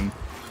dinking him.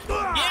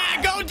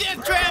 Yeah, go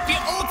Death Trap, you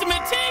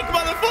ultimate tank,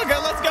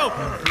 motherfucker. Let's go.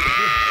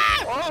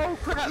 Ah! Oh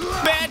crap.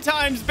 Bad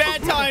times,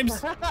 bad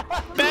times.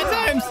 Bad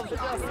times.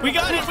 We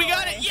got it, we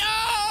got it.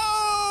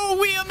 Yo,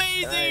 we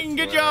amazing.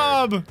 Good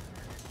job.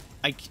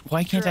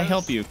 Why can't I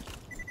help you?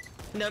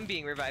 No, I'm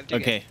being revived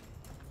again. Okay.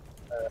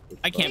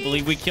 I can't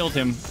believe we killed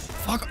him.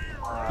 Fuck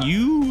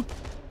you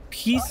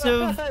piece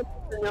of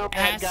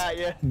ass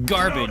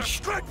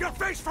garbage. Scrape your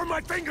face from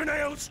my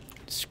fingernails.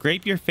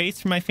 Scrape your face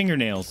from my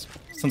fingernails.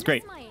 Sounds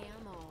great.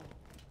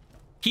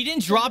 He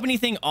didn't drop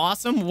anything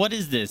awesome. What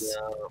is this?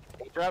 No,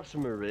 he dropped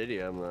some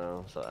iridium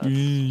though. So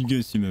You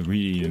got some it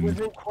iridium.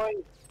 wasn't quite.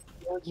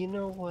 Well, you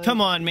know what?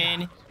 Come on,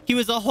 man. He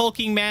was a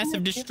hulking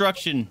massive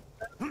destruction.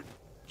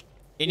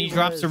 And he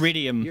drops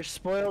iridium. You're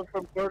spoiled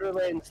from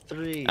Borderlands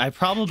 3. I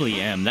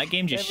probably am. That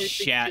game just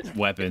Everything shat just-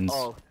 weapons.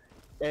 Oh,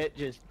 it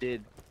just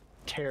did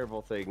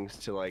terrible things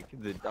to like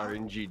the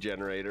RNG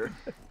generator.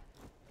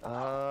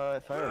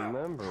 If I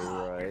remember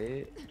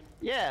right.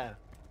 Yeah.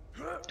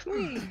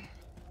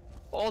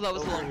 Oh, that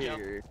was a Over long jump.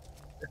 here.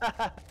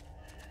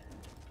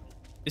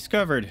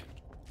 Discovered.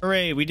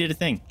 Hooray, we did a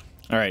thing.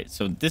 All right,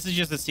 so this is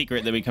just a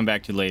secret that we come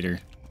back to later.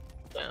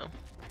 No.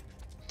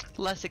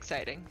 Less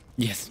exciting.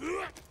 Yes.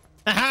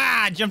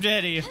 Aha! Jumped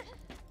ahead of you.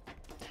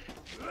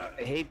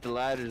 I hate the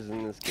ladders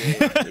in this game.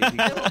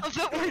 I love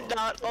that we're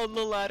not on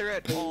the ladder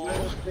at all.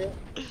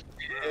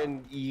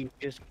 And you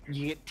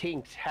get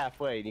tinked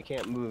halfway and you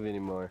can't move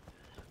anymore.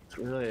 It's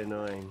really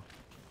annoying.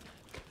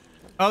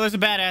 Oh, there's a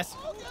badass.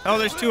 Oh,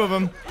 there's two of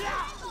them.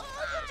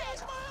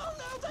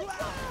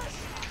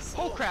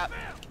 Oh crap.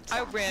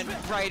 I ran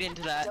right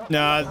into that.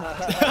 Nah.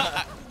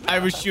 I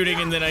was shooting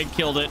and then I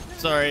killed it.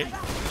 Sorry.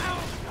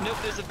 Nope,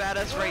 there's a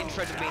badass right in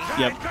front of me.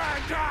 Yep.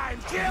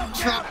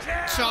 Chop,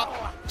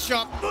 chop,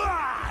 chop.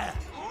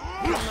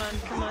 Come on,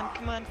 come on,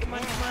 come on, come on, come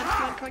on,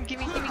 come on, come on,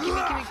 gimme, gimme, gimme,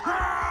 gimme.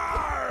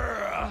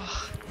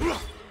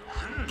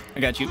 I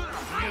got you. You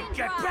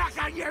get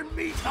back on your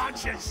meat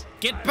haunches.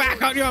 Get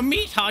back on your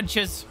meat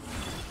haunches.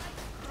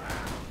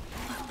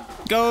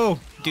 Go.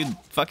 Dude,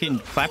 fucking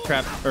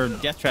Claptrap or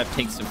Death Trap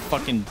takes a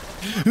fucking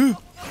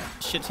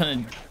shit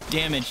ton of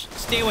damage.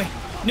 Stay away.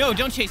 No,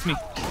 don't chase me.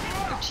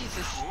 Oh,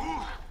 Jesus.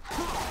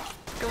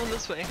 Going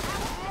this way.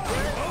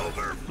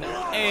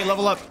 Hey,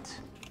 level up.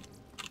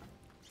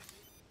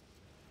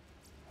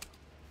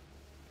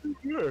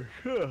 Let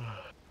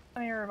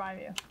me revive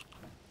you.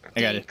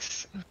 I got it.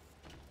 Thanks.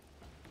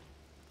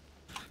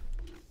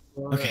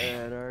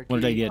 Okay.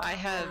 What did I get? I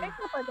have... I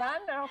picked up a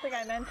gun, but I don't think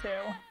I meant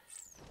to.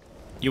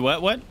 You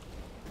what? What?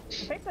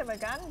 I picked up a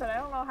gun, but I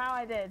don't know how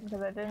I did,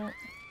 because I didn't...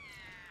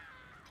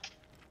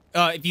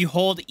 If you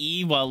hold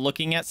E while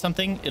looking at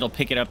something, it'll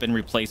pick it up and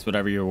replace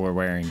whatever you were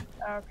wearing.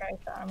 Okay,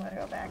 so I'm gonna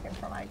go back in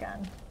for my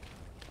gun.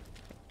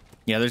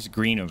 Yeah, there's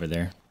green over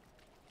there.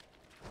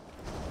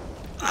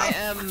 I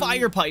am...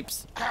 Fire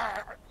pipes.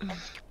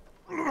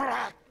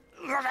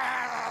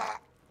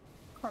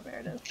 Oh, there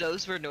it is.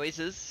 Those were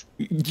noises.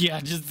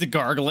 Yeah, just the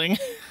gargling.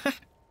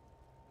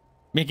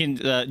 Making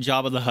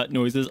Jabba the Hutt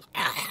noises.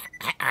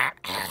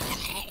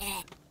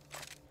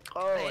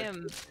 Oh, I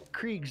am...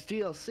 Krieg's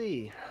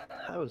DLC.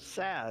 That was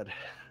sad.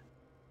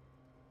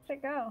 Where'd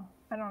it go?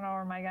 I don't know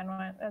where my gun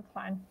went. That's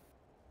fine.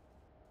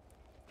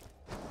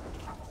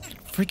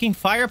 Freaking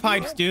fire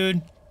pipes,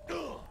 dude.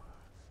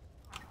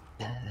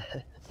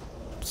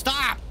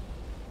 Stop!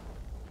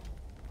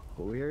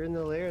 We're in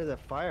the lair of the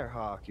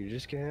Firehawk. You're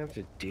just gonna have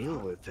to deal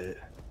with it.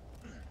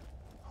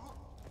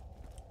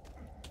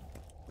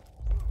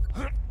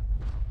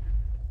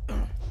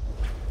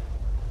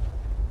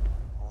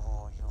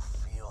 Oh, you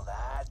feel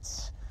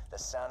that? The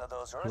sound of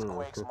those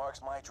earthquakes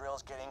marks my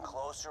drills getting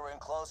closer and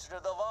closer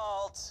to the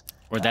vault.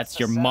 Or that's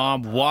your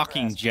mom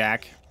walking,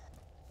 Jack.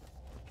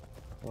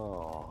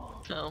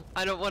 Oh. No,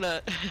 I don't want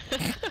to...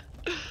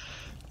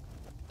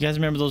 You guys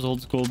remember those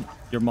old school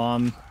your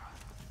mom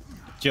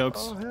jokes?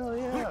 Oh hell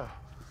yeah.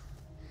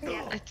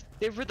 Yes.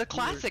 They were the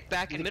classic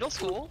back in middle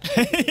school.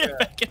 Yeah,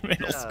 back in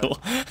middle school.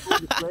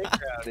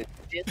 Playground,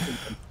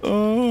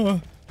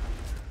 Oh.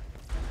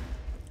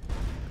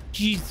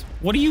 Jeez,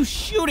 what are you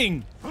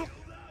shooting?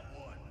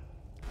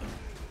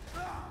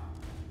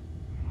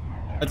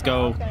 Let's I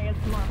go. was gonna get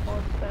some more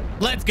bullets,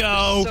 but Let's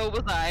go. So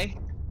was I.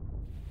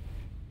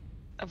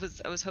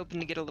 I was hoping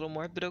to get a little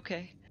more, but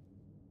okay.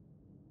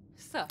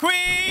 So,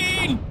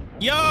 Queen!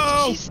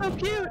 Yo! She's so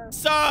cute.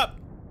 Sup?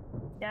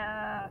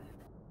 yeah.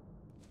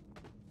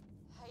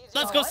 How you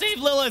Let's doing? go save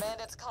Lilith.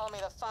 Bandits call me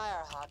the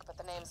Firehawk, but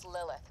the name's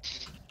Lilith.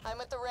 I'm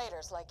with the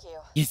Raiders like you.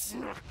 Yes. I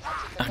keep the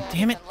Ah, bandits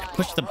damn it. in line I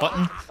pushed the so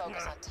button. I can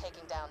focus on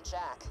taking down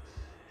Jack.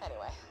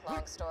 Anyway,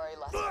 long story,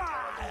 lots of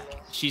interrogating.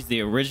 She's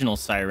the original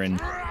siren.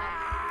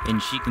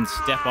 And she can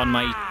step on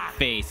my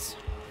face.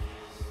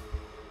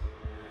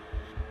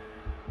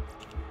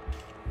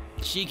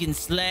 She can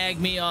slag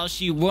me all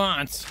she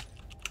wants.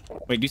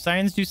 Wait, do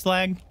sirens do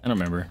slag? I don't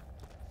remember.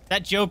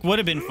 That joke would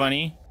have been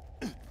funny.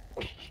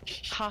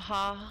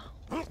 Haha.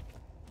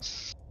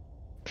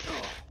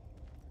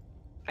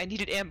 I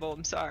needed ammo,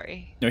 I'm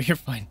sorry. No, you're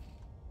fine.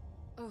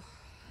 oh,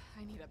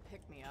 I need a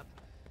pick-me-up.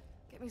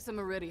 Get me some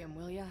iridium,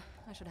 will ya?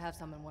 I should have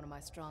some in one of my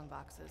strong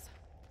boxes.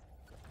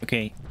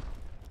 Okay.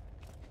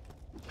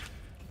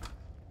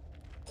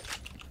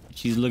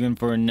 She's looking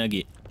for a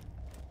nugget.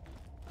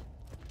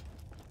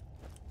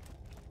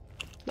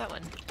 That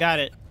one. Got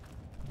it.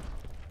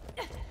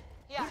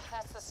 Yeah,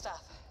 that's the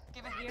stuff.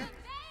 Give it here.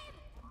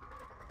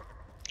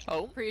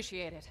 Oh.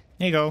 Appreciate it.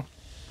 There you go.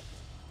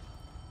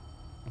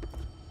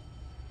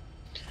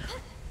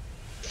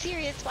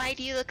 Sirius, why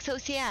do you look so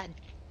sad?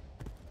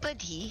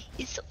 Buddy,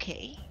 it's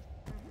okay.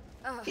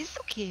 It's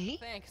okay.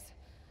 Thanks.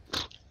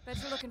 Bet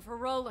you're looking for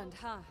Roland,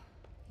 huh?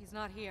 He's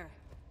not here.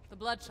 The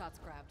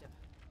Bloodshots grabbed him.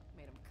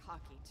 Made him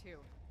cocky, too.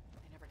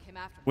 They never came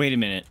after me. Wait a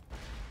minute.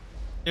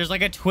 There's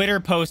like a Twitter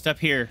post up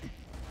here.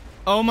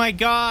 Oh my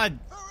god.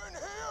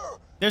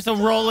 There's a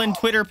Roland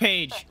Twitter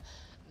page.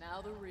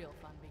 Now the real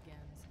fun begins.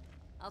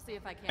 I'll see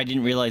if I can. I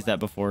didn't realize that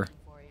before.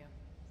 For you.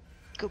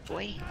 Good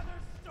boy.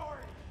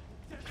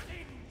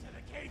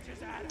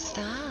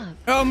 Stop.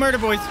 Oh, murder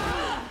boys.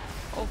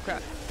 Oh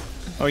crap.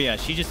 Oh yeah,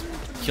 she just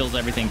kills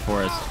everything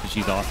for us 'cause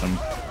she's awesome.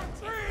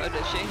 Oh,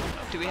 does she?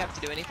 Do we have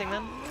to do anything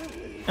then?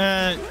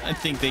 I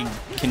think they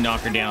can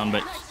knock her down,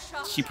 but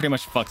she pretty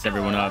much fucks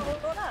everyone up.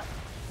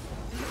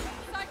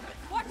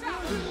 Watch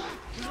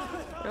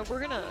out! No,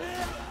 we're gonna.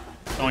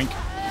 Doink,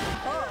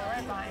 Oh,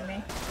 right behind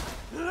me.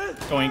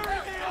 doink.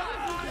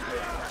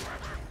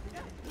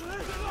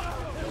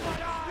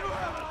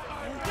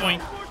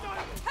 Doink.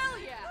 Hell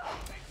yeah!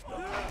 Well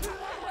done.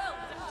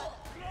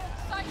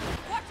 Psycho,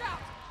 watch out!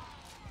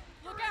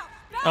 Look out!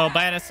 Oh,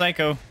 badass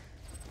psycho.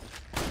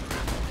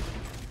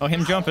 Oh,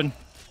 him jumping.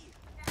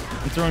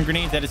 I'm throwing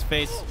grenades at his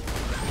face.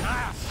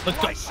 Let's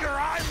go.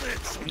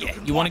 Yeah,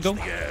 you want to go?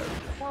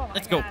 Oh my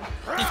Let's go. God.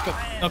 Let's go.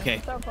 I am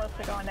Okay. so close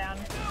to going down.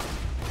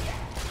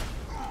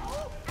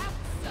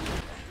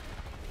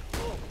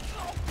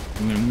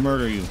 I'm gonna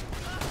murder you.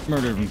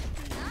 Murder him.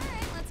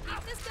 Alright, let's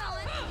keep this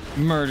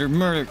going. Murder,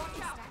 murder.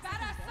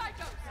 Badass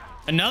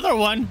psychos! Another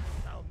one?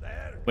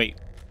 Wait.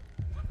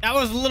 That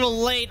was a little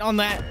late on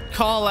that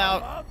call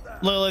out.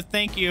 Lilith,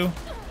 thank you.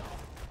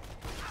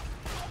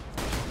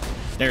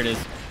 There it is.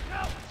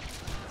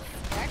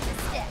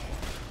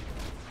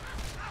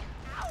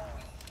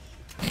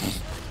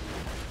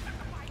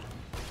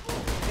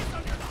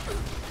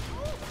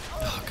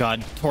 Oh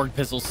god, Torg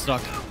pistols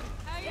suck.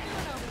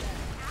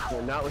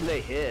 Well, not when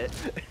they hit.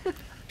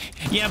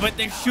 Yeah, but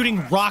they're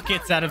shooting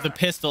rockets out of the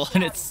pistol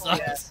and it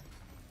sucks.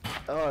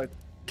 Oh,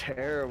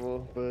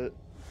 terrible, but...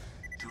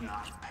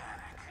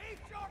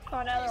 Oh,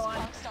 another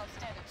one.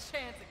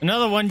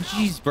 Another one?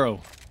 Jeez, bro.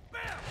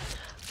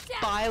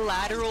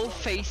 Bilateral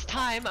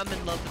FaceTime. I'm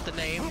in love with the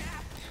name.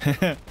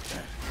 Alright,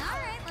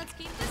 let's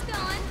keep this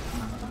going.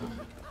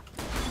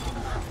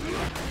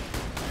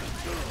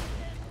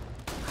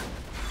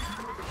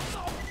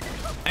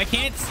 I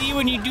can't see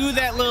when you do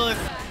that, Lilith.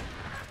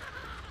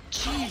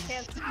 Jeez.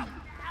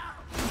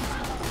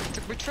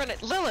 We're trying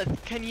to.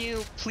 Lilith, can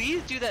you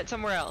please do that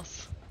somewhere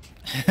else?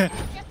 Get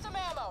some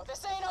ammo.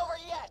 This ain't over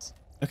yet.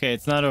 Okay,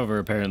 it's not over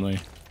apparently.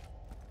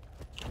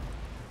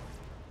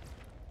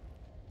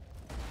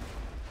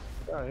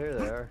 Oh, here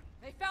they are.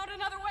 They found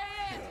another way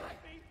in!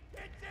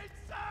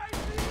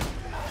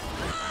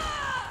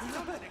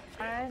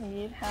 I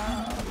need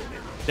help.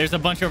 There's a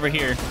bunch over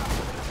here.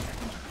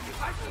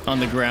 On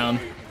the ground.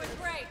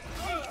 Great!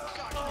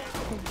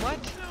 What?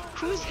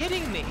 Who's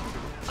hitting me?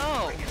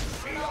 Oh,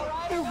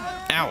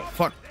 Ow,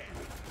 fuck.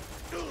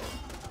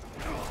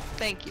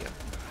 thank you.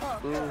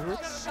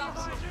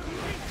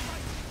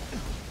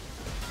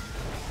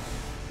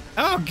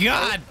 Oh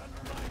god!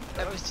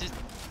 That was just.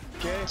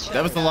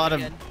 That was a lot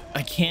of...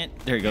 I can't...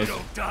 There he goes.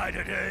 Die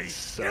today.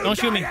 Don't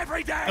shoot me.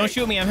 Don't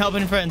shoot me, I'm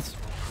helping friends.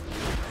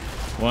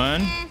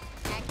 One.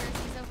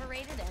 Accuracy's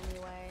overrated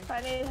anyway.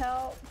 I need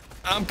help.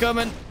 I'm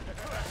coming.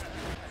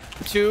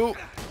 Two.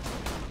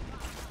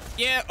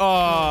 Yeah.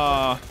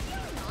 Oh.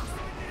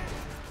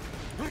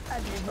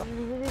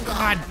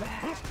 God.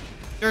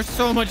 There's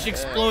so much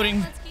exploding.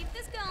 Let's keep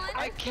this going.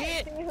 I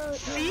can't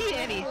see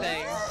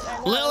anything.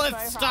 Lilith,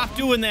 stop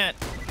doing that.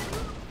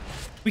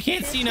 We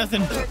can't see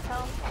nothing. But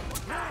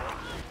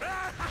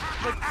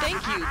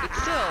thank you, but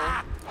still.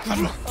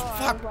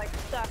 Fuck.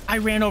 I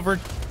ran over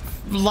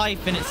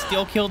life and it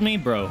still killed me,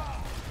 bro.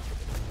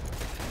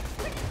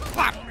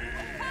 Fuck.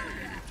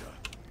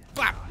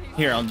 Fuck.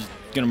 Here, I'm just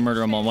gonna murder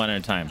them all one at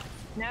a time.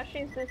 Now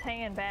she's just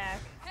hanging back.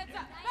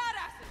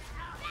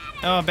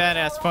 Oh,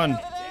 badass fun.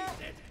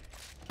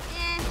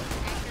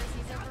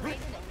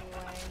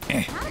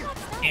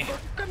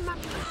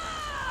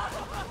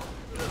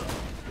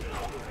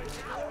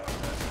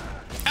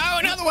 Oh,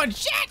 another one!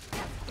 Shit!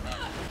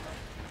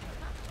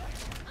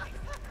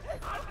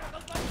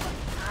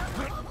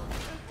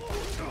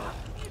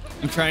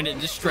 I'm trying to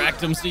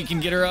distract him so you can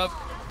get her up.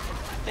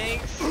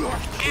 Thanks.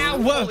 Ow,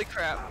 whoa. Holy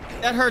crap.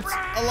 That hurts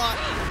a lot.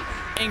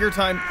 Anger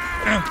time.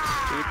 Oh,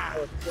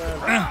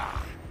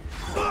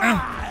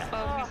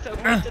 he's so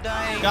close to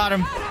dying. Got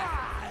him.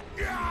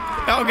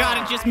 Oh god,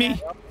 it's just me.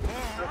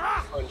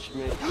 Punch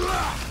me.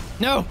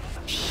 No.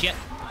 Shit.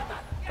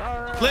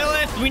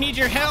 Lilith, we need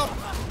your help.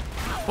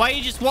 Why are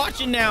you just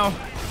watching now?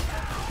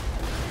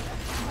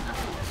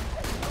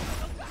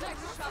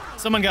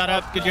 Someone got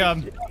up. Good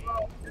job.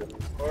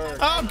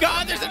 Oh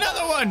god, there's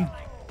another one.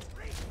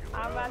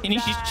 And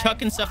he's just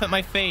chucking stuff at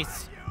my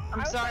face.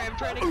 I'm sorry, I'm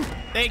trying to...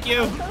 Thank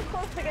you. I'm so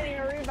close to getting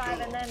a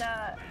revive,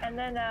 and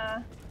then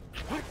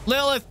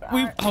Lilith,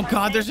 we... Oh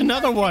god, there's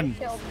another one.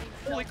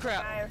 Holy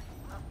crap.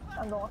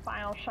 On the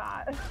final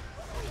shot.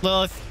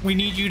 Lilith, we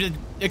need you to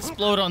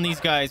explode on these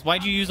guys.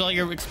 Why'd you use all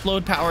your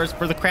explode powers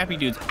for the crappy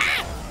dudes?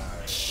 Ah!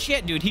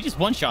 Shit, dude, he just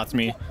one-shots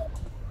me.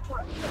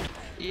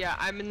 Yeah,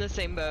 I'm in the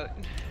same boat.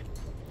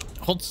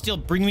 Hold still,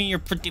 bring me your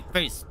pretty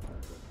face.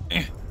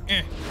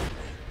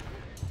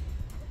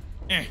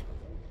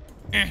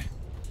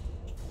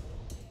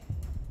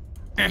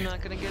 I'm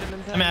not gonna get him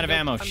in time. I'm out of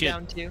ammo, I'm shit.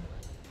 Down too.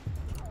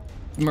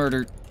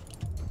 Murdered.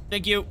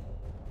 Thank you.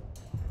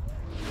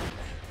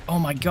 Oh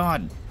my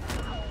god.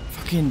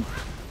 Fucking...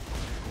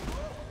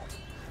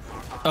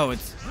 Oh,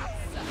 it's...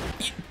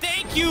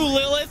 Thank you,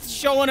 Lilith,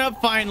 showing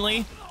up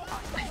finally.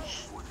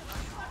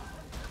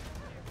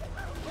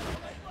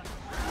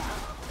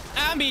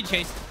 I'm being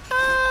chased.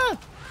 Ah!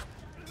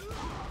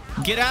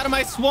 Get out of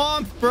my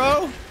swamp,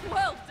 bro.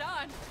 Well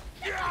done.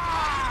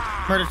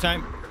 Murder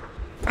time.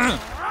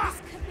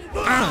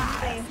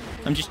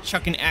 I'm just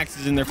chucking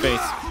axes in their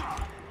face.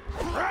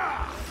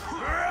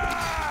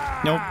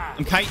 Nope.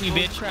 I'm kiting you,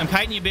 bitch. I'm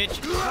kiting you, bitch.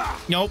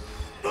 Nope.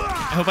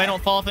 I hope I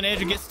don't fall off an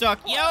edge or get stuck.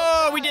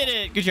 Yo, we did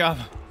it. Good job.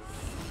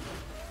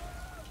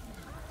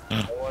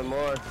 One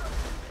more.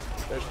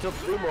 There's still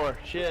 2 more.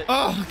 Shit.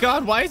 Oh,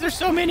 God. Why is there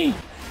so many?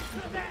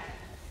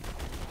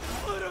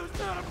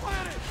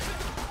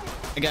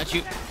 I got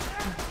you.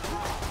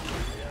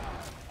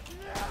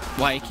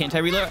 Why can't I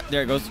reload?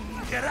 There it goes.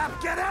 Get up!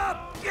 Get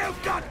up!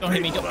 You've got Don't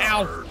hit me. Don't.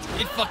 Ow.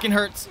 It fucking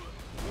hurts.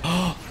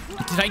 Oh,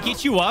 did I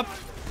get you up?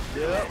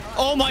 Yep.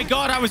 Oh my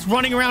god, I was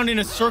running around in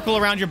a circle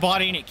around your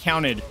body and it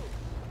counted.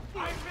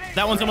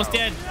 That one's almost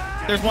dead.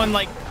 There's one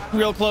like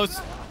real close.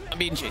 I'm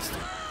being chased.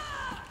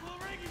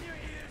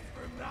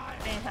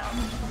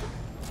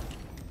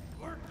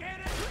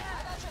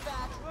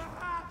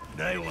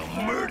 They will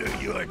murder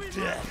your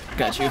death.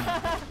 Got you. He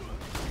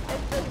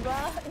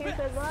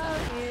said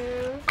love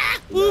you.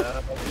 Whoop.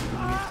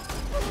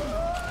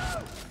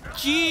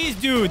 Jeez,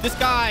 dude, this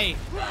guy.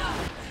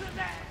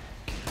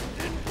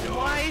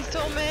 Why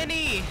so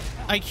many?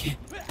 I can't.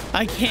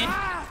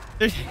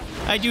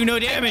 I do no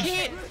damage.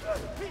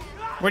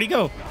 Where'd he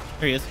go?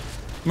 There he is.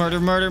 Murder,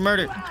 murder,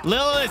 murder.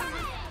 Lilith!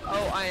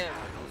 Oh, I am.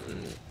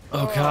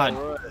 Oh,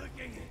 God.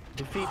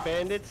 Defeat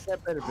bandits?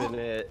 That better been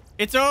it.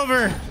 It's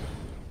over.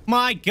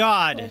 My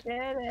God. We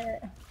did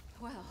it.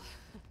 Well,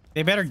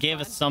 They better give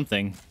us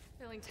something.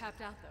 feeling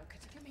tapped out though. Could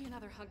you give me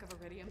another hunk of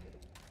iridium?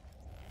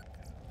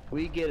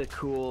 We get a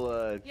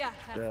cool Yeah,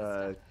 that's the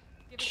stuff.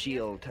 Give it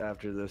shield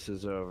after this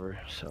is over,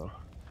 so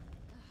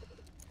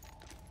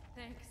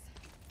Thanks.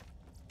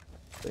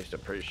 at least I'm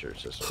pretty sure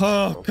it's this one.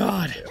 Oh,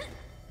 God.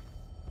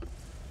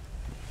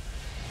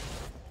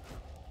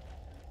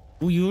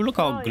 Ooh, you look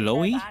all Oh, you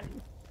glowy. dead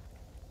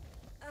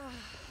body.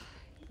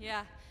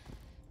 Yeah.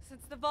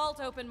 Since the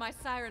vault opened, my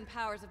siren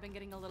powers have been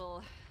getting a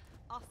little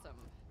awesome.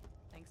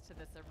 Thanks to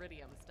this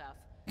iridium stuff.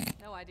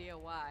 No idea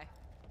why.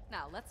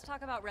 Now, let's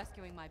talk about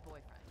rescuing my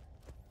boyfriend.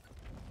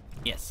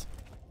 Yes.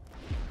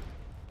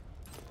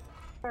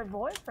 Her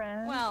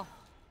boyfriend. Well,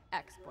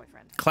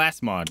 ex-boyfriend.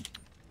 Class mod.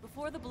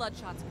 Before the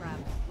Bloodshots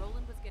grabbed him,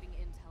 Roland was getting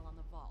intel on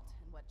the vault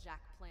and what Jack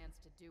plans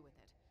to do with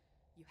it.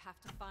 You have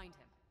to find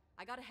him.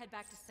 I gotta head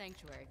back to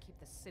Sanctuary, keep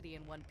the city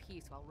in one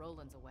piece while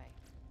Roland's away.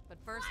 But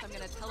first, I'm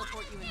gonna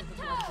teleport you into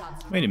the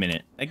Bloodshots. Wait a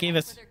minute. That gave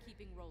us That's where they're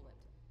keeping Roland.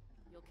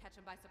 You'll catch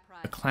him by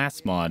surprise. a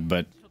class mod,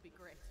 but It'll be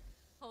great.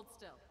 Hold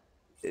still.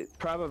 It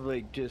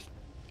probably just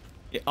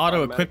it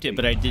auto-equipped it,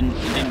 but it didn't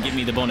give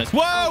me the bonus.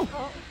 Whoa!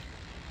 Oh,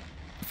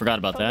 I forgot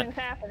about that.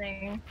 something's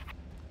happening.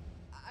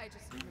 I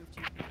just moved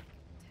you 10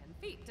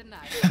 feet, didn't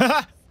I?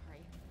 Sorry.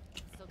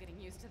 Still getting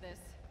used to this.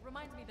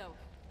 Reminds me though,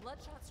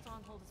 Bloodshot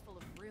stronghold is full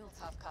of real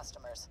Tough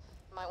customers.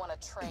 Might want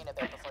to train a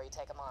bit before you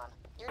take them on.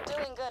 You're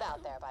doing good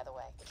out there, by the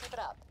way. Keep it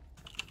up.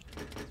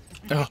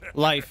 Oh,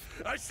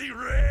 life. I see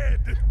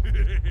red.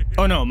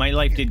 Oh no, my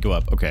life did go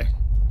up. Okay.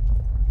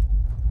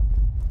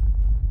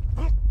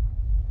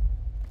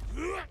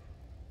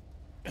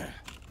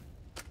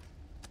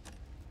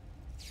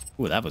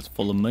 Ooh, that was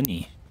full of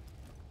money.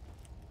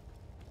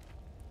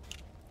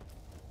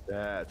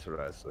 That's what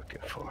I was looking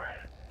for.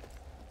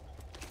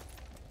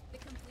 The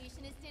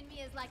completionist in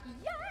me is like,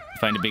 yeah!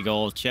 Find a big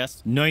old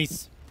chest.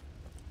 Nice.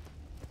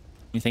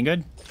 Anything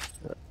good?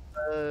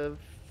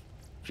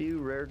 Few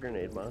rare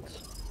grenade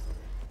mods.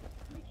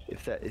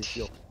 If that is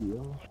your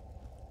deal.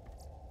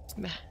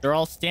 They're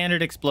all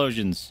standard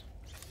explosions.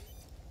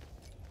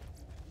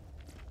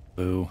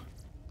 Boo.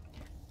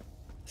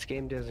 This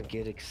game doesn't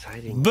get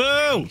exciting. Boo!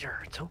 Later.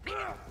 It's okay.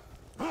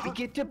 We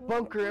get to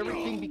bunker,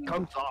 everything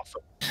becomes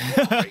awesome.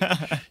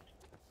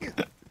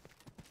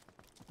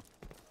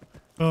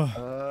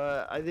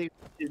 I think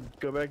we should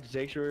go back to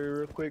Sanctuary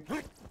real quick,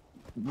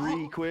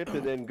 re-equip,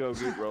 and then go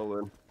get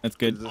rolling. That's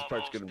good. This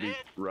part's gonna be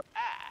rough.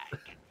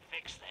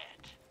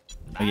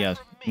 Oh yeah, I'm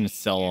gonna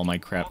sell all my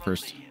crap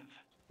first.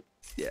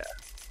 Yeah.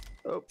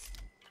 Oh.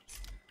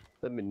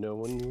 Let me know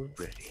when you're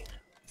ready.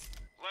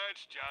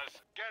 Let's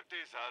just get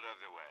this out of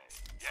the way.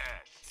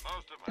 Yes,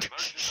 most of my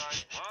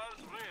merchandise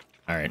was ripped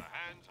from All right. the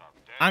hands of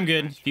dead I'm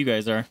good. If you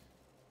guys are.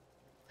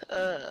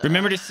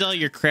 Remember to sell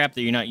your crap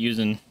that you're not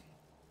using,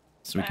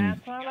 so we can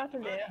That's what I'm about to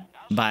do.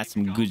 buy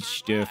some good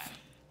stuff.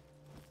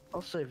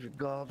 I'll save your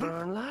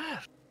goddamn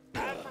life.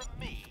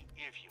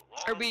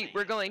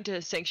 We're going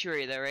to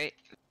Sanctuary though, right?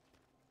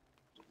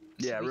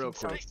 Yeah, So we real can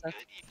sell quick. stuff.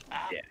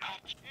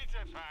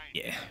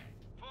 Yeah.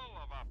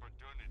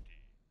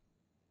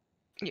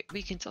 Yeah,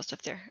 we can sell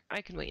stuff there.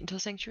 I can wait until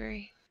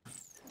Sanctuary.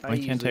 Why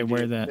can't I usually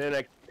wear do. that? Then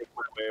I can make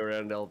my way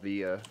around all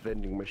the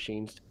vending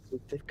machines. See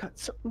if they've got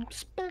something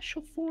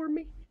special for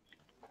me.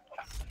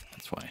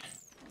 That's why.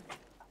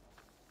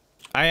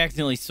 I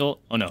accidentally sold.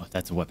 Oh no,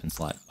 that's a weapon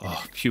slot.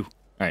 Oh, phew. All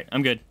right,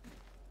 I'm good.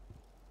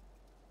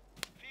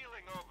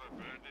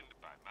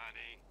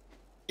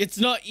 It's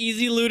not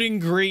easy looting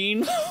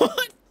green.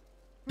 What?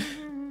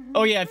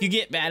 Oh yeah, if you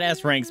get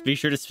badass ranks, be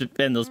sure to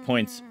spend those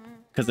points,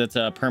 because it's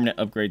permanent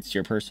upgrades to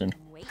your person.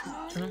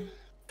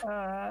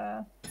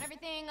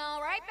 Everything all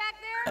right back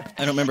there? I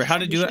don't remember how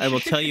to do it. I will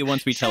tell you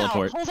once we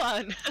teleport. Hold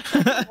on.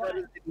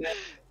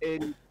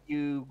 And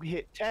you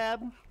hit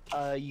tab.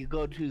 You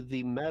go to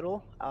the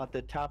medal at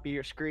the top of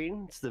your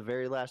screen. It's the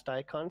very last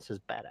icon. It says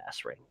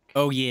badass rank.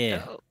 Oh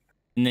yeah. Oh.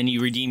 And then you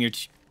redeem your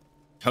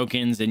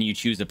tokens and you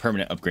choose a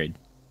permanent upgrade.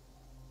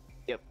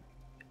 Yep.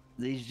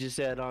 These just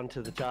add on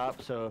to the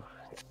top. So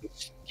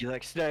you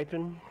like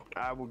sniping?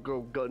 I would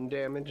go gun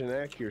damage and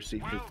accuracy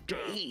for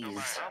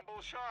days.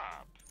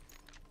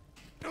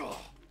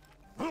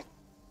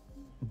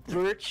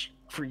 Birch,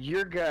 for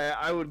your guy,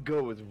 I would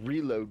go with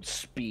reload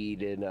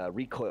speed and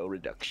recoil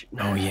reduction.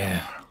 Oh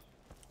yeah.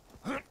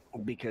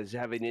 Because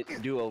having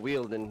it dual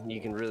wielding, you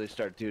can really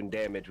start doing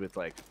damage with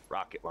like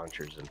rocket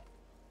launchers and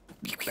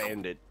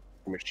bandit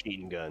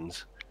machine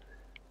guns.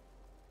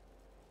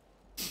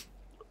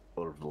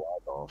 Or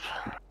Vladov.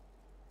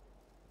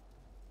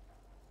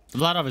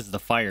 Vladov is the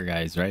fire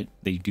guys, right?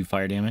 They do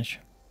fire damage.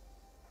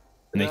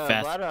 And they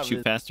Vladov shoot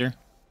is- faster.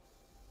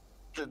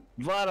 The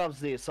Vladov's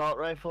the assault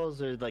rifles.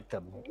 They're like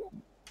the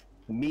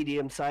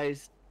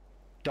medium-sized.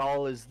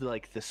 Doll is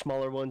like the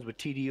smaller ones with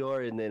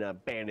TDR, and then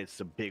bandit's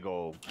the big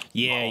old.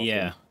 Yeah, long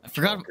yeah. thing. I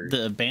forgot Bunker.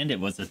 the bandit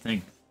was a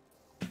thing.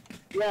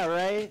 Yeah,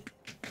 right.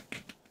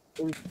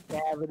 We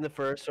have in the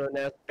first one,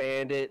 that's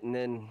bandit, and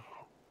then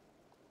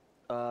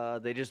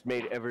they just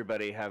made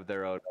everybody have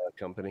their own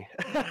company.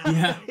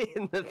 Yeah.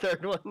 In the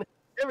third one,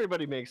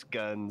 everybody makes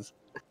guns.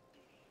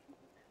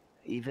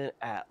 Even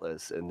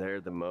Atlas, and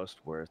they're the most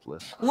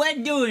worthless.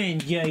 What doing,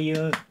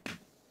 Jaya?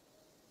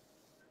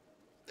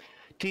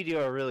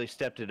 TDR really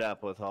stepped it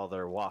up with all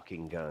their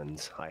walking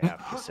guns, I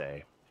have to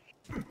say.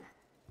 All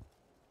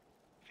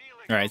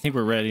right, I think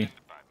we're ready.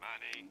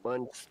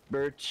 Once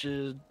Birch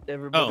is, Oh,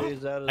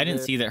 everybody's out of I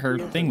didn't see that her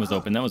thing was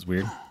open. That was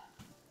weird.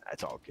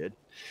 That's all good.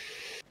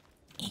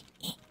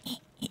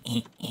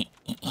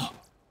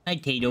 Hi,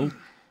 Tato.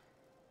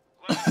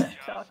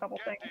 Sell a couple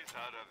things.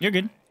 You're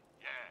good.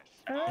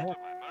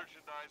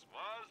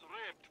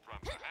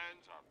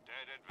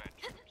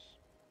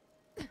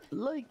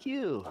 Like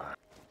you.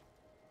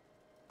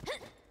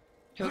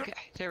 Okay,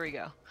 there we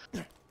go.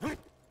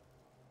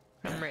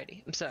 I'm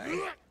ready. I'm sorry.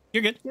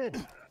 You're good.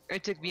 Good.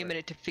 It took me a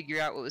minute to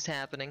figure out what was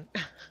happening.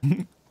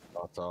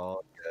 That's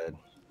all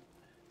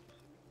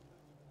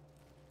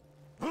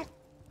good.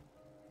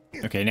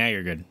 Okay, now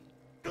you're good.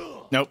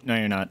 Nope, no,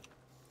 you're not.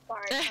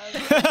 Sorry.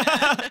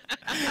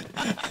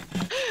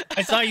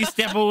 I saw you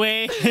step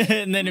away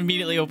and then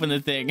immediately open the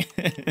thing.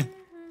 Okay.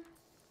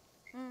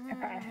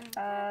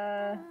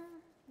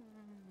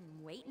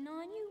 Waiting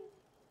on you.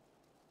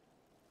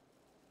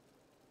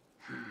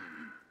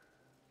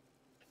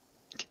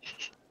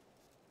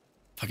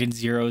 Fucking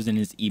Zero's in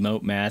his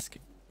emote mask.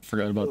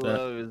 Forgot about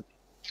that.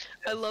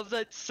 I love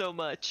that so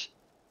much.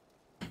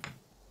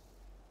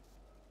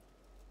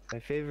 My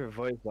favorite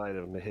voice line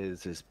of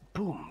his is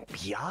 "Boom,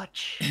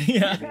 biatch."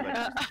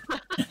 Yeah.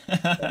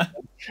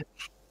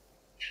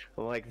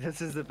 I'm like,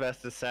 this is the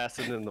best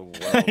assassin in the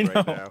world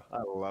right now.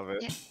 I love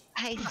it. Yeah.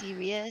 Hi,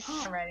 Sirius.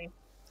 I'm ready.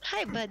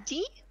 Hi,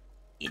 buddy.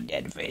 In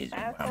that face.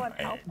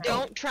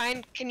 Don't try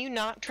and. Can you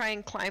not try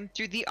and climb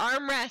through the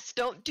armrest?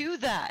 Don't do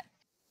that.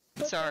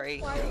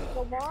 Sorry.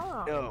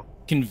 No.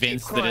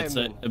 Convinced that it's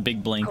a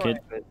big blanket.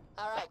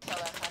 All right,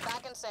 killer. I'm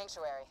back in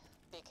Sanctuary.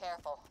 Be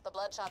careful. The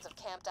Bloodshots have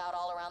camped out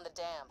all around the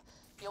dam.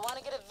 You'll want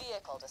to get a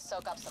vehicle to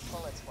soak up some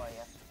bullets for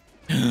you.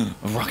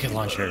 A rocket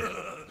launcher.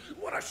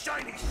 What a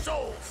shiny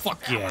soul!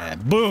 Fuck yeah.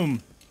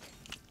 Boom.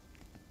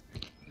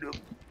 The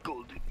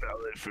golden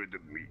ballot for the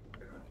meat.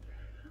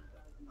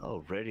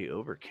 Already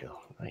overkill.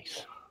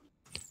 Nice.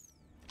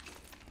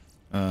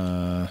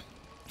 Oh,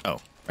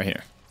 right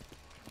here.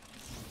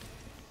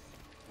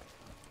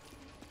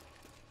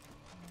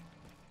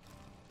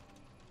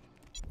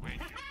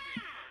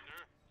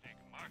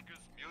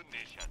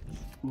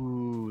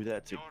 Ooh,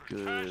 that's a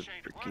good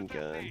freaking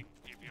gun.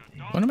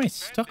 What am I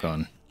stuck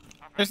on?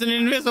 There's an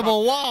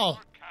invisible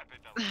wall.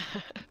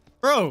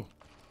 Bro,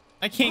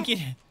 I can't get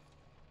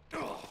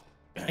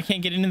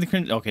into the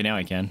crimson. Okay, now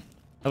I can.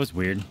 That was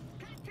weird.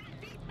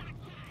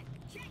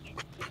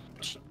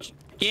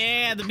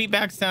 Yeah, the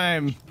beatbox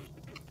time.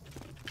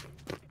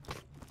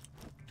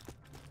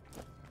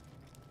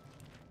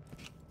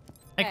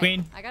 Hi,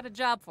 Queen. I got a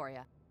job for you.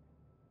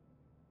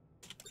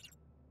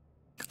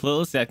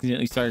 Lilith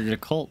accidentally started a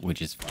cult,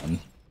 which is fun.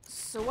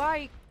 So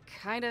I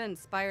kind of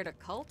inspired a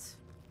cult,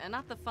 and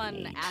not the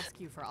fun ask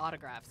you for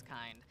autographs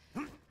kind.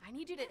 I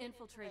need you to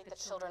infiltrate The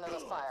children of the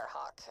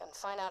Firehawk and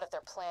find out if they're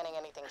planning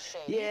anything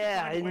shady.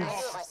 Yeah, I do it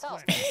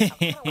myself. But I'm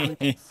kind of worried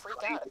they'd freak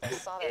out if they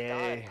saw their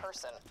god in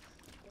person.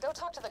 Go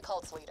talk to the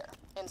cult's leader,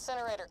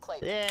 Incinerator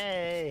Clayton.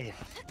 Yay!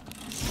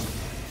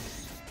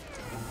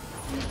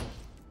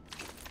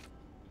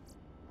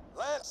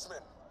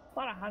 Lanceman. A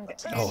lot of hunger.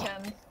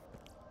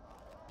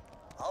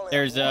 Oh.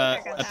 There's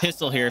a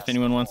pistol here if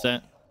anyone wants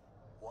that.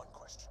 One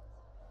question.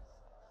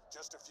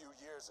 Just a few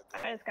years ago.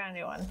 I just got a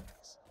new one.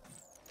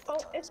 Oh,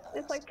 it's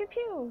like pew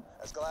pew.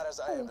 As glad as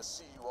I am to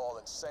see you all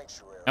in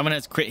Sanctuary. That one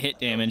has crit hit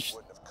damage.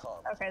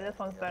 Okay, this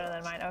one's better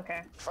than mine.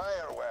 Okay.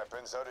 Fire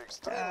weapons are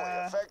extremely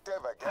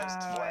effective against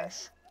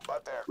flesh,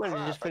 but they're Why don't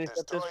you crap just finish at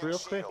up this destroying real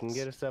quick and shields.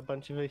 get us that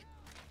bunch of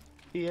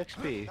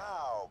EXP?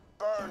 Now,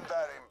 burn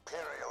that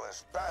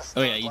imperialist bastard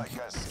Oh yeah, you like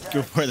a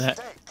go for that.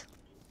 steak.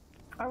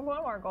 I have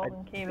one more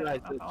golden key, but I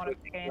don't know if I want to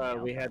pick anything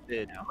else. We had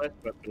the quest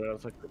weapon, and I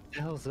was like, what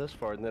the hell is this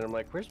for? And then I'm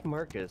like, where's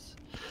Marcus?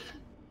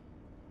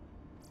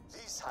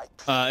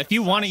 If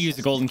you want to use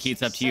the golden key,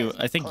 it's up to you.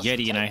 I think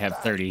Yeti and I have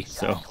 30,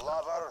 so.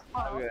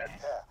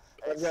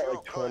 I've got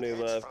like 20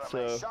 left,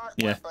 so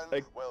Yeah.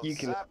 like you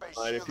can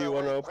fine. If you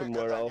want to open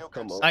one, I'll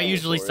come over. I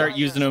usually for start it.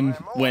 using them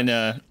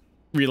when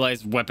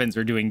realize weapons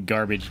are doing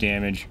garbage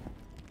damage.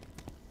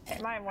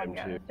 My one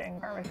gun is doing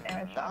garbage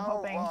damage, so I'm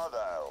hoping I'll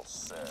get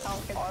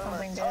something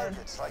good.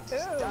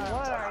 Ooh,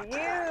 what are you?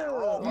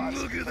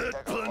 Look at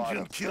that punch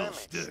and kill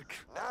stick.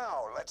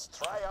 Now, let's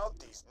try out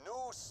these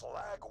new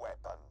slag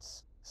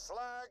weapons.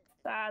 Slag.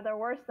 They're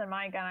worse than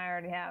my gun I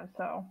already have,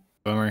 so.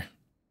 Bummer.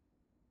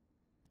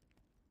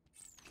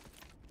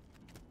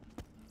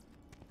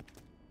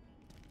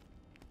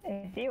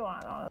 If you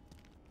want one.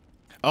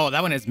 Oh,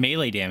 that one has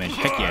melee damage.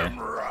 Heck yeah.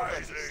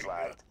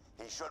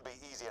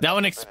 That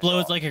one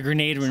explodes like a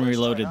grenade when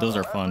reloaded. Those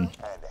are fun.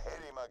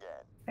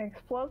 It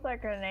explodes like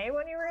a grenade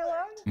when you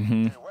reload?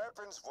 Mm-hmm.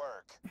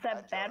 Is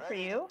that bad for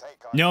you?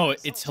 No,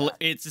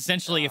 it's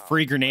essentially a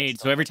free grenade.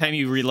 So every time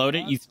you reload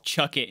it, you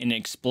chuck it and it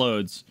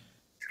explodes.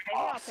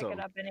 Maybe I'll pick it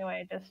up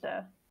anyway, just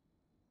to...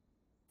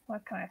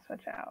 What can I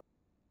switch out?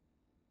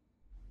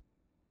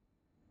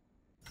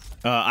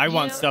 I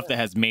want stuff that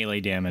has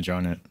melee damage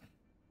on it.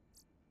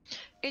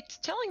 It's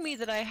telling me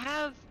that I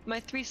have my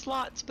 3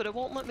 slots, but it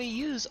won't let me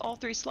use all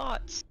 3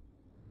 slots.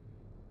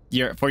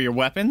 For your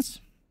weapons?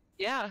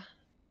 Yeah.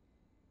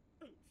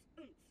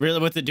 Really,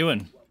 what's it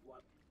doing?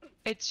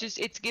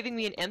 It's giving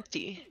me an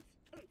empty.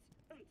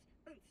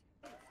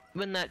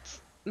 When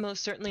that's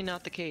most certainly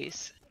not the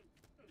case.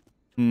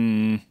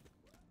 Hmm.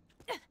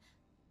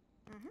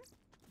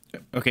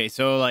 Okay,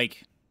 so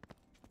like,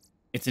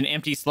 it's an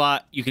empty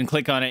slot. You can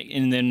click on it,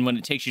 and then when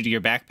it takes you to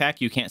your backpack,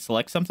 you can't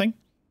select something?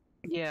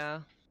 Yeah.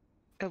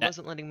 It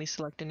wasn't letting me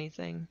select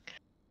anything.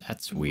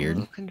 That's weird. I'm a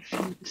little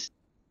confused.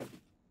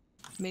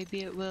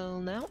 Maybe it will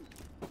now?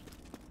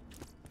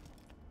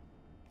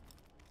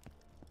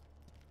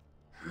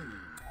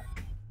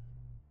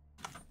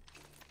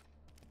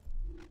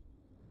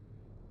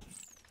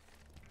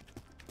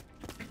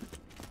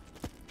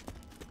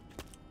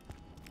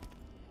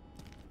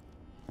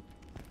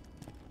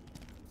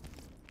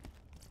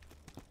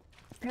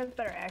 It has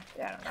better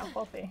accuracy. I don't know.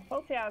 We'll see.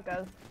 We'll see how it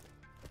goes.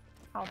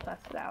 I'll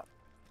test it out.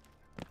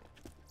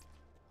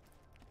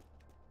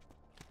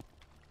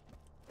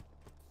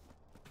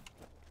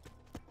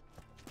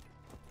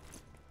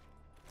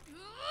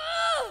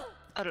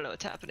 I don't know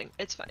what's happening.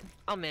 It's fine.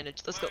 I'll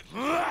manage. Let's go.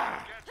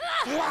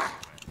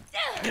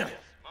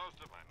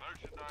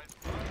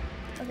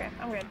 Okay, Okay,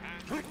 I'm good.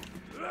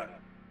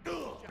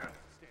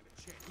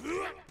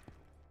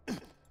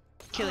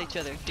 Kill each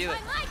other. Do it.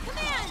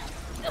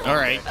 All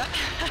right.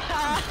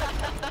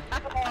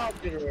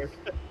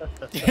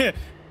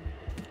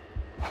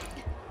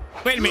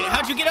 Wait a minute.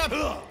 How'd you get up?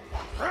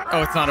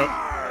 Oh, it's not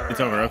over. It's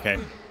over. Okay.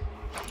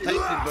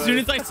 As soon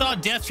as I saw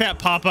Death Trap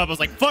pop up, I was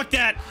like, fuck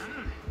that.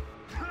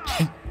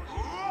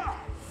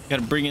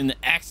 Gotta bring in the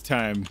axe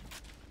time.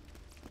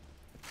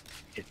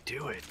 You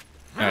do it.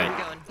 All right.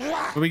 Where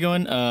are we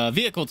going?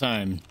 Vehicle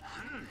time.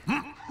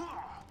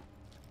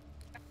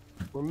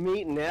 We're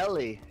meeting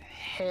Ellie.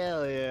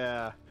 Hell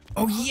yeah.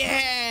 Oh,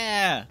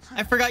 yeah.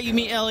 I forgot you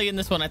meet Ellie in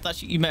this one. I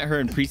thought you met her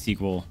in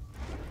pre-sequel.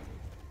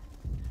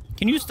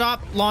 Can you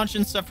stop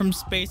launching stuff from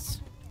space?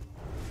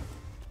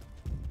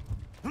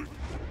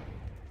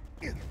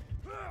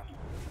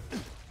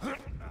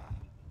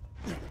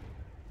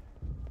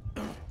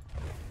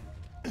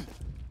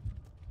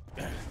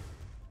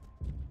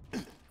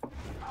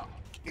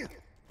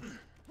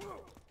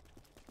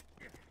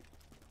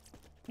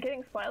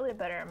 Getting slightly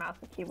better at mouse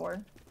and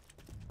keyboard.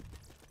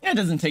 Yeah, it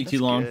doesn't take too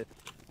long. Good.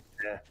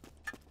 Yeah.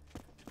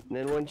 And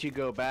then once you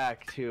go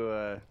back to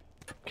a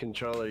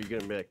controller, you're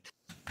gonna be like,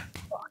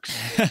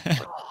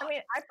 I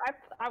mean,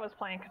 I was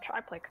playing control.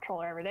 I play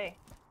controller every day,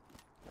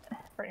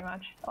 pretty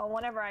much. Well,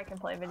 whenever I can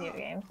play video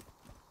games.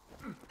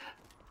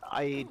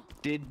 I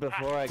did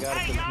before I got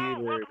a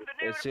computer.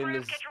 As soon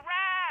as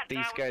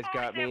these guys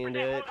got me into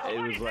it,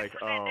 it was like,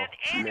 oh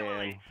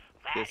man,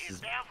 this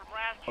is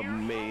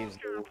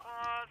amazing.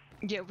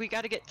 Yeah, we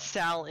gotta get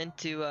Sal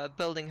into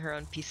building her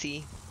own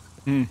PC.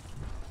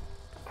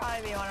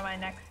 Probably be one of my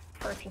next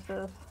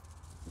purchases.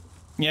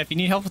 Yeah, if you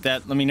need help with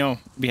that, let me know.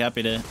 Be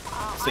happy to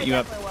set you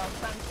up. I definitely will,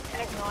 'cause I'm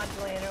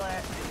technologically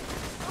illiterate.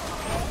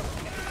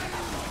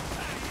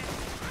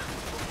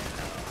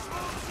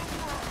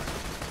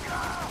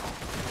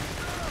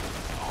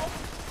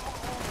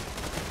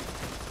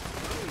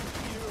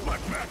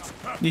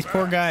 These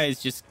poor guys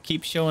just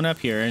keep showing up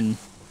here and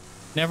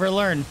never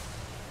learn.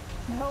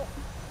 Nope.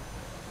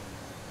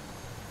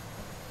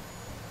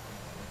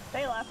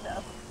 They left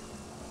us.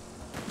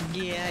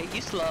 Yeah,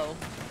 you slow.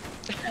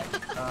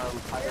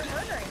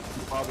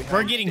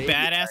 We're getting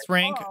badass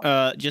rank,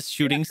 just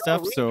shooting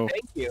stuff, so...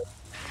 Thank you.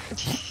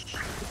 It's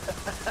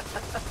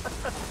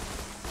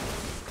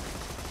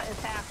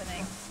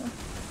happening.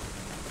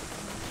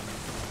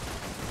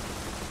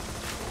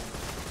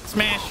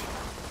 Smash!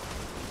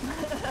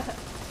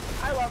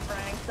 I love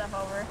running stuff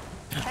over.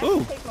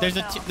 Ooh,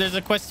 there's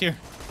a quest here.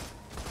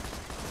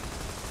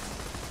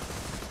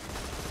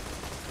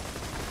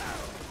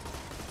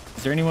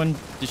 Is there anyone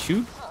to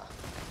shoot?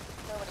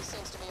 Nobody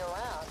seems to be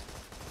around.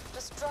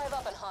 Just drive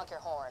up and honk your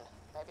horn.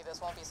 Maybe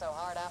this won't be so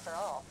hard after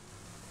all.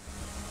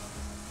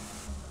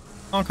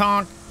 Honk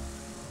honk.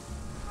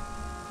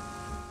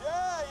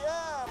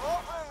 Yeah, I'm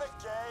opening the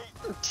gate.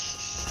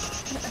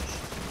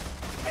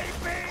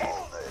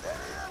 Hold it,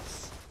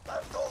 idiots!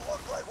 That don't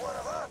look like one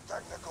of our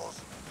technicals.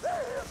 They're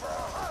here for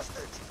a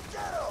hostage.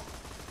 Get them!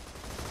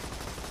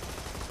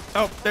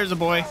 Oh, there's a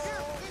boy.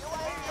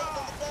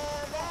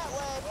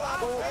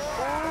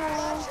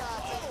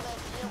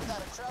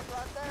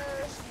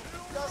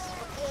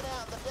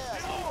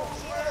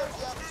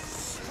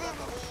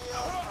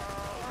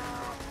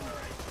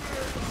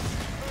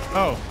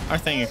 Oh, our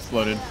thing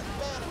exploded.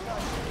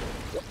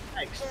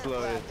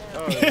 Exploded.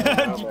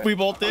 Oh, we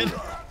both did.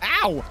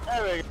 Ow!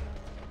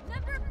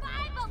 Number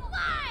 5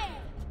 alive!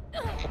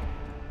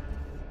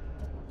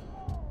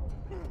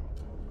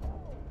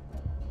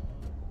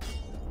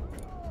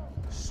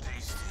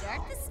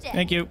 Start the step.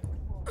 Thank you.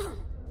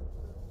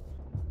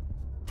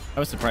 I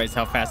was surprised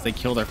how fast they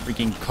killed our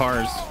freaking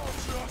cars.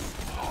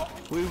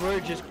 We were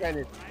just kind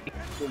of...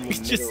 He's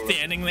just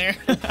standing there.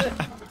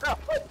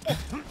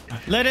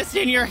 Let us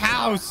in your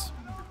house.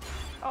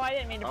 Oh, I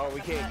didn't mean to. Oh,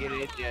 we can't get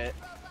in yet.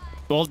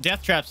 Well,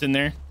 Death Trap's in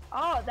there.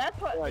 Oh, that's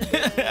what it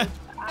is.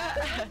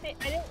 I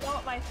didn't know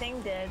what my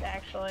thing did,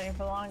 actually, for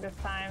the longest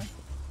time.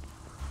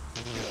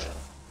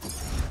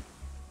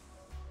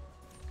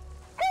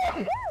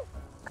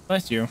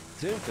 Bless you.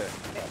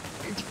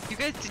 You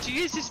guys, did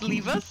you guys just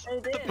leave us?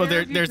 Oh,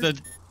 there's a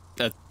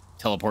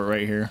teleport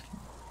right here.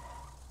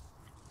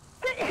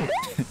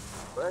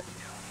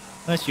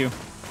 Bless you.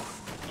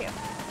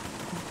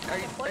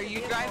 Are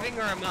you driving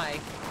or am I?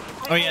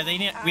 Oh yeah,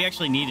 we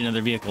actually need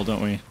another vehicle,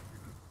 don't we?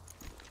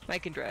 I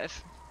can drive.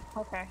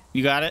 Okay.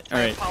 You got it? All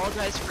right. I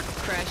apologize for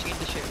crashing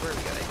into shit. Where are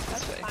we going?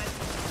 This way.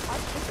 I'll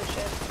shoot the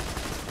shit.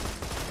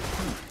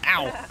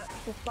 Ow!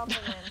 Just bump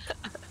him in.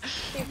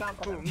 Keep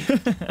bumping him.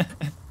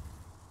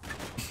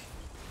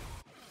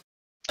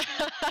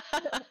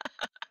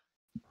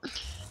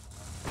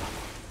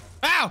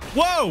 Ow!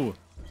 Whoa!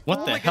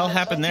 What the hell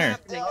happened there?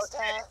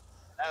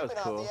 That was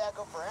cool.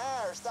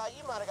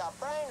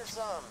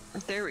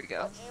 There we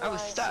go. I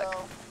was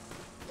stuck.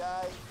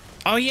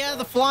 Oh yeah,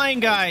 the flying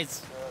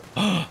guys.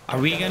 Are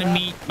we gonna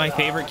meet my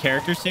favorite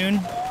character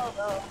soon?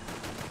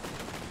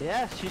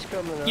 Yeah, she's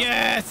coming up.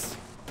 Yes!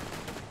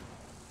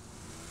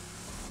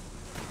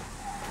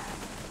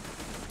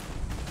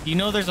 You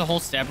know, there's a whole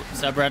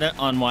subreddit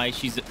on why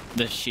she's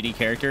the shitty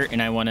character,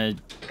 and I want to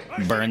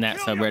burn that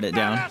subreddit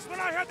down. Sorry,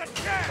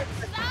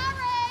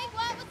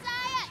 what was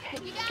that?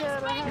 You guys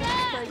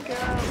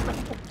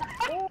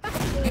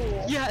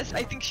Yes,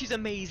 I think she's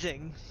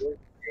amazing.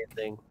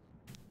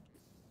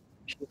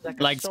 She's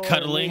like Likes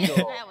cuddling. That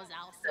was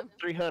awesome.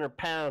 300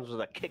 pounds with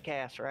a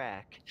kick-ass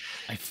rack.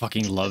 I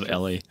fucking love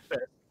Ellie.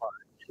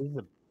 She's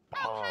a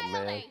bomb,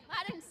 man. Ellie,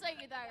 I didn't see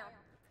you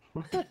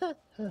there.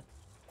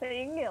 So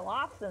you can get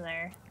lost in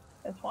there.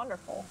 It's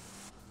wonderful.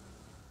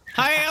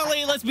 Hi,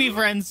 Ellie. Let's be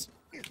friends.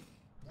 Name's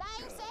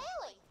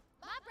Ellie.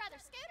 My brother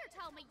Scooter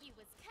told me you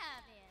was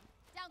coming.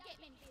 Don't get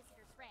many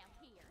visitors around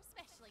here,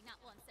 especially not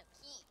one so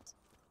cute.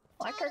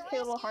 Like her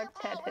cute little heart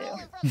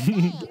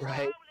tattoo.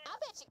 Right.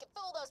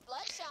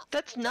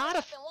 That's not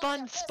a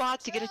fun spot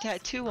to get a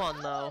tattoo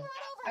on, though.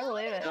 I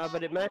believe it. No,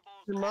 but it matches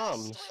your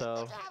mom,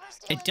 so.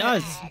 It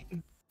does.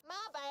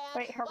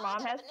 Wait, her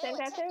mom has the same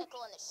tattoo?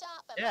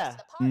 Yeah,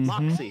 Mhm.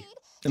 Moxie.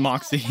 The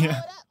Moxie,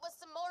 yeah.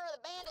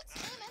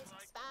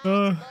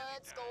 I'm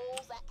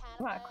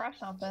gonna crush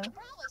something.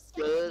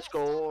 Good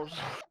scores.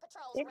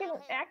 You can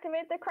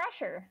activate the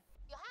crusher.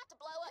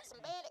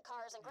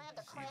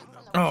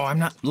 Oh, I'm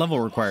not level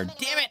required.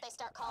 Damn it. They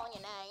start calling you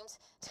names.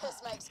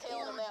 Just makes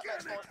killing them that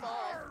much more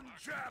fun.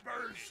 Careful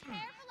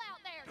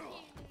out there,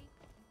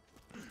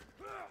 cutie.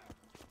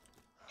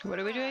 What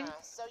are we doing?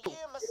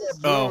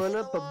 Blowing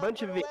up a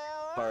bunch of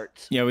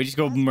parts. Yeah, we just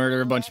go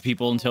murder a bunch of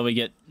people until we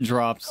get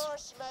drops. Of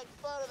course, you make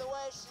fun of the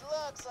way she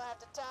looks. I have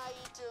to tie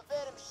you to a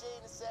vending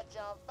machine and set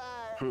you on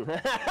fire.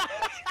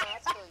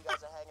 That's cool. You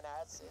guys are hanging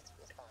out.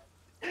 It's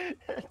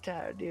fine.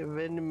 Tired of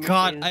vending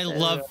God, machines I set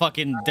love up.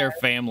 fucking their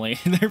family.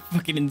 They're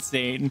fucking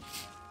insane.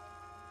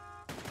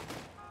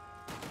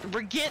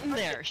 We're getting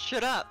there.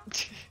 Shut up.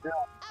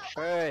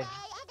 Hey,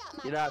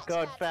 you're not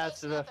going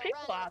fast enough.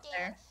 People out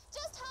there.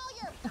 Just haul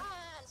your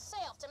fine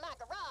self to my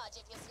garage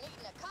if you're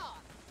needing a car.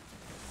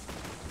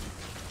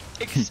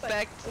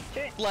 Expect,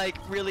 like,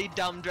 really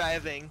dumb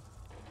driving.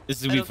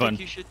 This I will be don't fun. think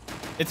you should.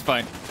 It's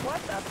fine.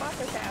 What the fuck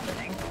is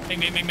happening?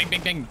 Bing, bing, bing, bing,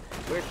 bing, bing.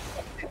 We're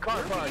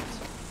car parts.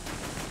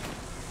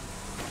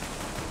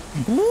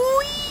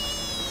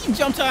 Whee!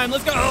 Jump time.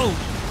 Let's go.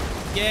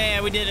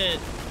 Yeah, we did it.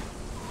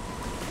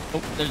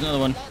 Oh, there's another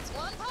one. That's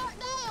one part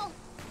down.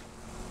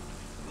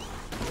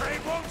 Train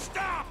won't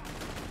stop.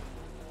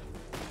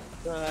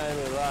 And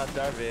we lost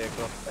our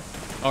vehicle.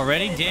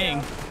 Already?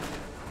 Dang.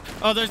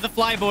 Oh, there's the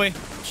flyboy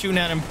shooting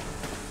at him.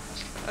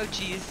 Oh,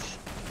 jeez.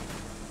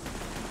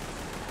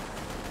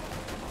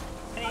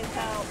 I need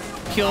help.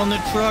 Killing the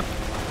truck.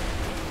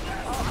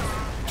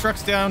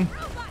 Truck's down.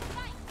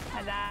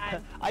 I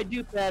died. I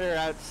do better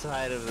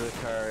outside of the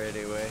car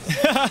anyway.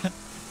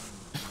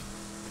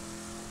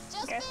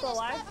 Just Guys finish still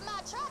alive? prepping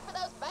my truck for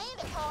those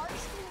bandit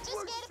cars.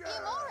 Just get a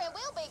few more and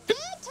we'll be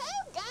good to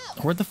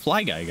go. Where'd the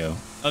fly guy go?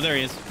 Oh, there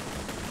he is.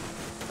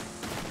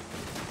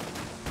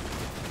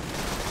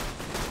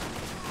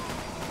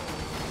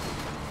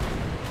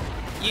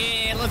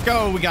 Yeah, let's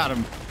go. We got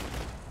him.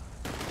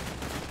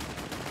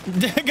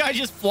 That guy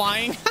just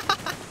flying.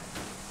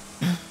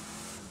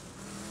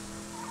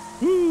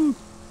 Woo.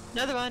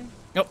 Another one.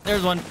 Nope,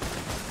 there's one.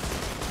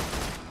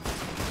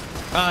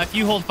 If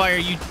you hold fire,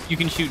 you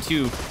can shoot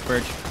too,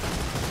 Birch.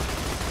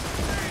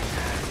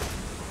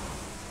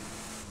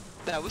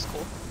 That was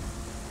cool.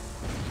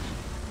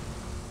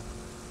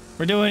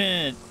 We're doing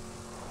it.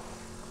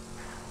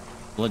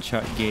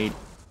 Bloodshot gate.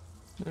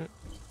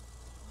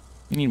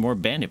 You need more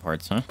bandit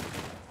parts, huh?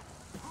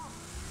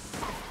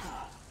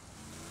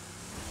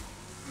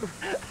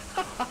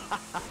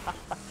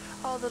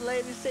 All the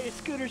ladies say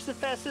Scooter's the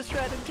fastest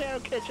ride in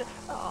town. Catch it.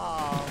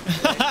 Oh.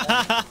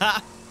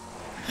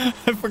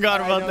 I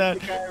forgot about that.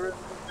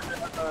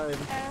 Oh, it's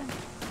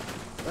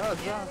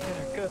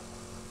good.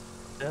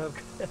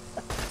 Okay.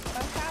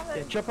 I'm coming.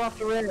 Yeah, jump off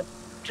the ramp.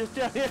 Just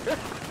down here.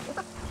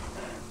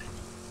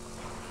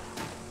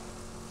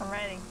 I'm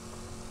ready.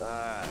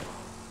 Alright.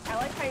 I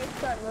like how you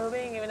start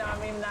moving even though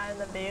I'm even not in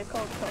the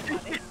vehicle. It's so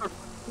funny.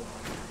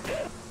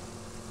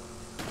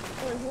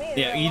 It was me in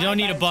Yeah, real you don't life,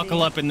 need to I buckle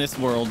see. up in this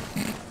world.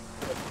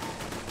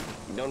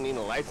 You don't need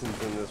a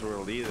license in this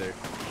world either.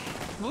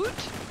 Woot.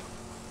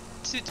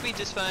 Suits me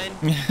just fine.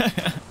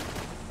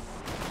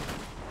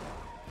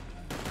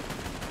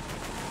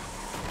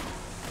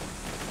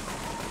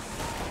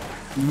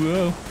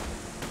 Whoa.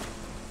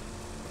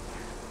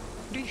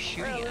 What are you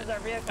shooting We're gonna at? lose our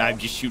vehicle. I'm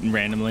just shooting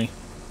randomly.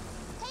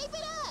 Keep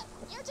it up.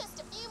 You're just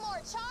a few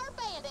more charred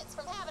bandits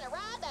from having a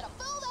ride that'll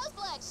fool those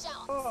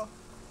bloodshot. Oh.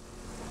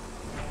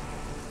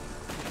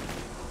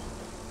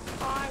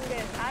 Oh,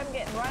 I'm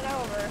getting run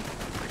over.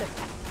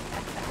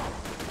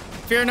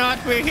 Fear not,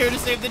 we're here to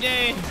save the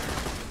day.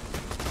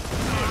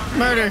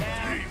 Murder.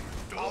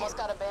 Almost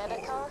got a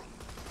bandit car?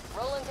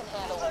 Roland can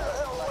handle one of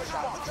those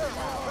bloodshot.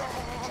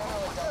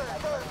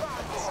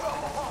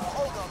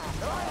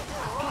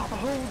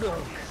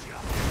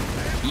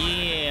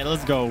 Yeah,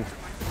 let's go.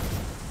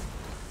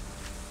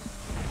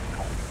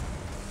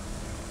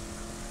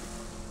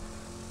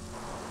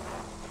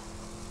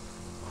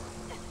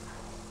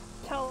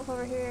 Tell us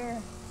over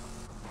here.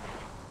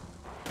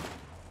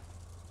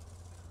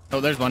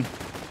 Oh, there's one.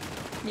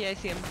 Yeah, I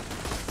see him.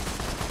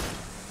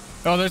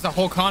 Oh, there's a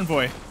whole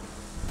convoy.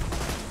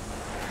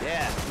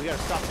 Yeah, we gotta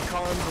stop the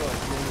convoy and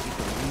then we get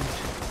the loot.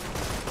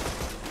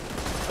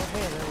 Oh,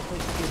 hey, another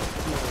place to get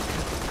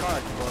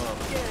card bomb.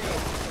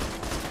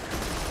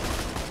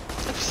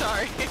 I'm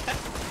sorry.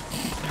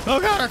 Oh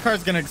god, our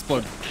car's gonna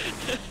explode.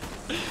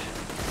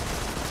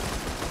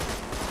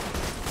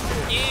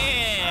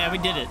 Yeah, we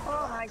did it.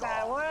 Oh my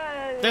god,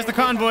 what? There's the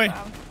convoy.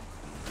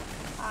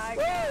 I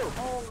got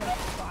hold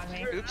on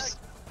me. Oops.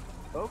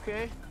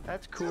 Okay,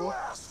 that's cool.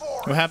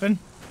 What happened?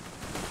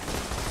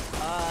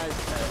 A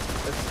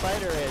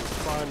spider had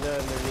spawned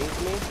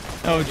underneath me.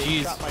 Oh, and they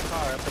jeez. shot my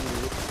car up in the...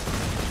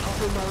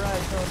 Help in my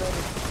ride,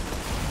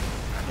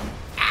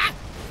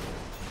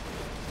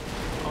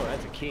 Oh,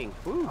 that's a king.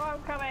 Woo. Oh,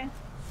 I'm coming.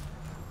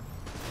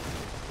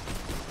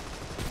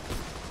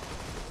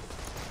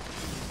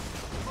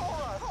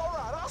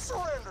 Alright, I'll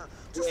surrender.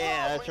 Just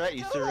Yeah, follow that's me right, and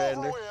you get it over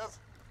surrender. with.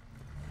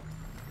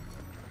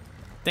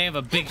 They have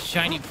a big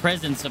shiny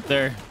presence up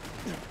there.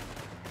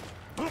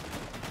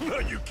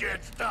 You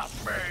can't stop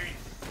me.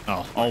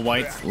 Oh, all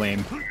white's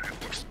lame.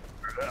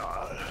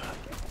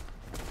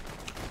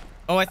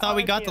 Oh, I thought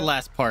we got the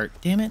last part.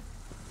 Damn it.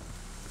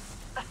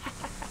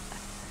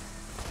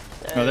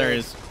 Oh, there it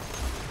is.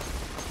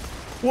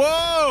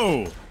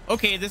 Whoa!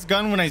 Okay, this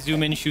gun, when I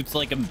zoom in, shoots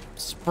like a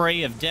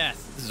spray of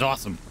death. This is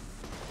awesome.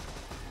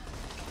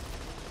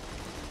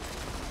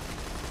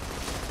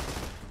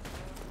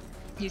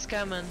 He's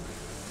coming.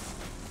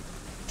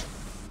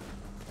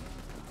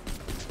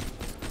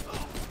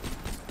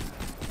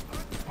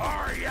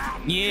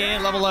 Yeah,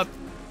 level up.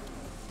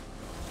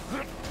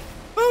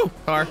 Woo!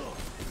 Car.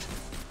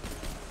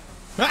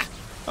 Ah!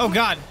 Oh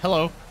god,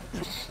 hello.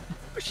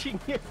 Pushing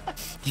you. Oh,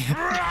 shit,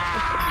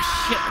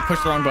 I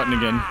pushed the wrong button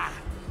again.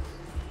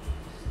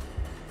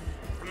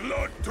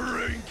 Blood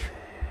drink.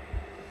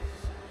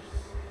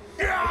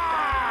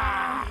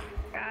 Got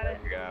it.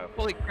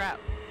 Holy crap.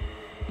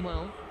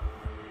 Well.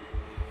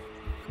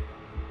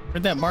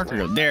 Where'd that marker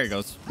go? There it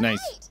goes.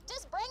 Nice.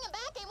 Just bring him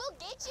back and we'll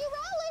get you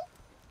rolling.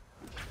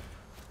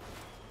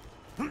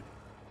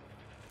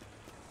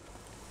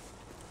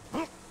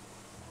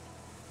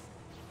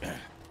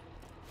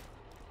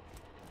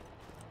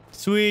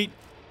 Sweet.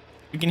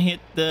 We can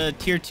hit the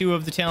tier 2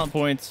 of the talent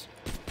points.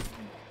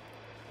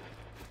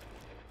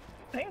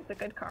 I think it's a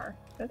good car.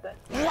 Is it?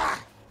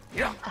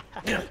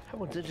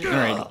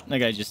 Alright, that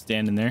guy's just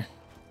standing there.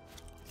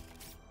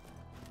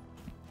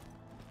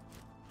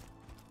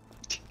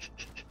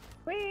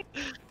 We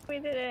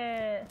did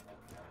it.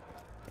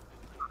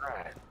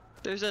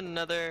 There's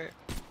another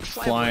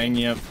Flying,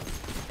 yep.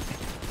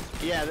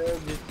 Yeah, they'll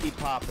just keep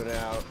popping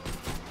out.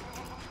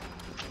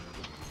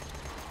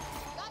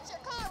 Got your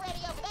car ready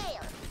over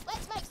there.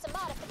 Let's make some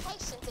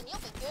modifications and you'll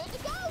be good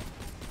to go.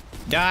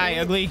 Die,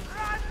 ugly.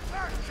 All right,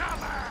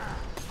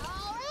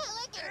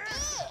 looking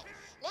good.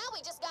 Now we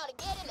just gotta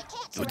get in the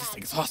catch Dude, this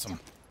thing's awesome.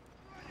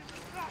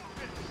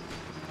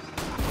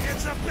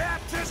 It's a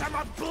baptism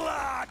of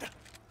blood.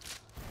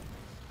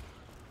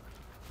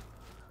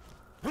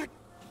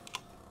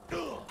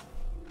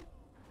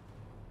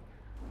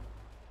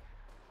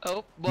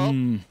 Oh, well.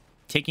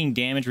 Taking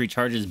damage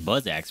recharges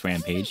Buzz Axe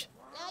Rampage.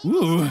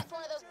 Ooh.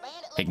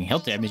 Taking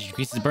health damage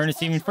increases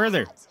bonus even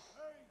further.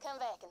 Come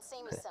back and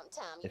see me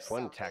sometime. If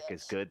one attack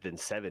is good, then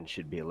 7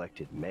 should be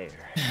elected mayor.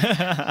 My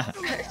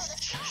customers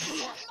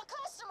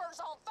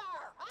on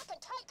fire. I can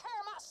take care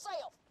of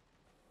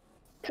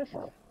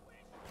myself.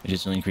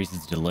 Additionally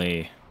increases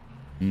delay.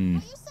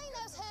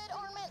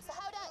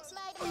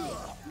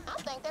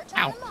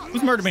 Ow!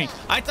 Who's murdered me?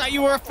 I thought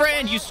you were a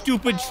friend, you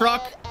stupid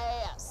truck!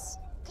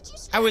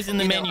 I was in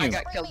the menu. I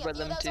got killed by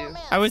them too.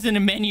 I was in a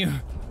menu.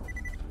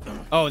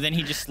 Oh, then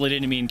he just slid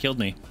into me and killed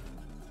me.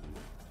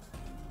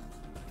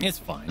 It's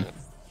fine.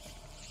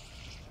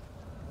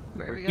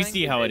 We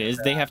see how it is.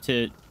 They have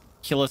to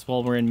kill us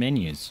while we're in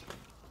menus.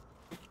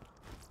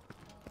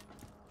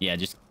 Yeah,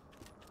 just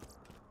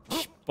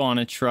spawn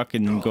a truck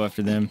and then go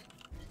after them.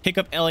 Pick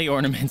up LA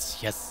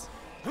ornaments. Yes.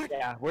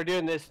 Yeah, we're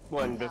doing this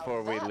one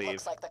before we leave.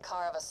 Looks like the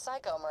car of a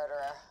psycho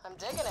murderer. I'm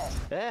digging it.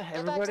 Yeah, Get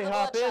everybody back to the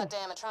hop in. Bloodshot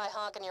Dam and try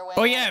honking your way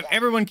Oh out yeah, again.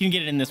 everyone can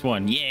get it in this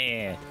one.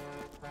 Yeah.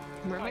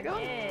 Where am I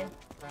going? Yeah.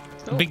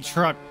 Big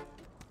truck.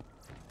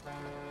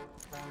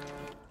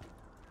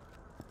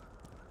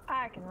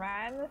 I can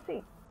ride in the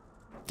seat.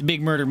 The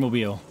big murder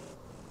mobile.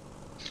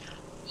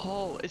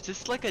 Oh, is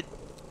this like a...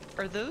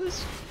 Are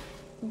those...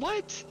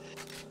 What?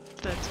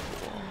 That's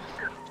cool.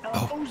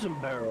 Oh. Frozen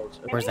barrels.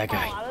 Where's that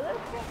guy?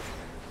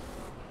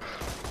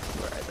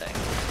 Where are they?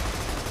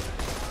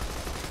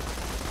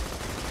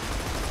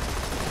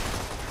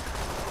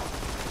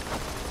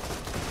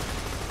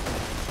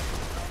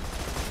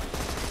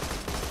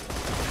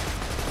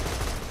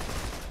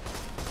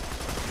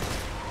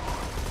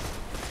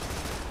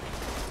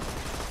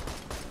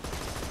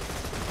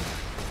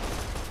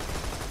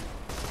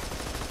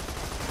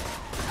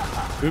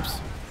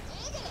 Oops.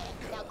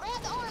 Now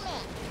grab the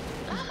ornament.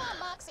 My mom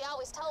Moxie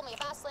always told me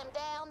if I slim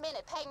down, men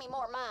would pay me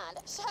more mind.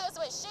 Shows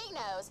what she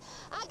knows.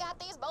 I got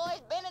these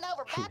boys bending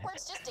over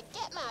backwards just to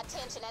get my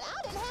attention, and I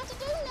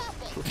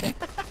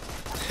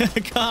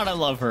God, I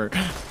love her.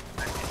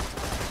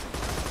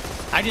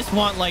 I just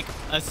want like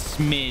a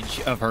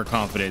smidge of her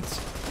confidence.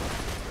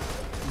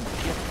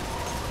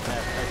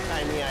 A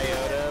tiny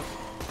iota.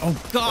 Oh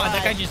God,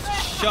 that guy just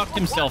shucked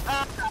himself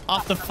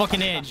off the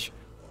fucking edge.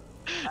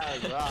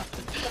 That was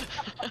awesome.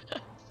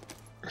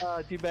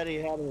 Oh, too bad he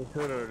had a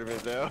hood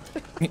ornament though.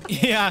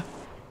 Yeah.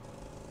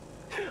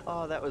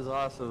 Oh, that was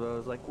awesome. I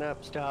was like,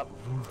 nope, stop.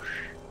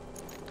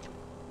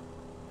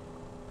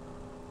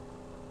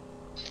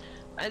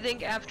 I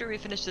think after we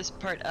finish this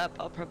part up,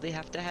 I'll probably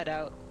have to head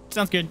out.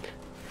 Sounds good.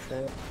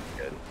 Good.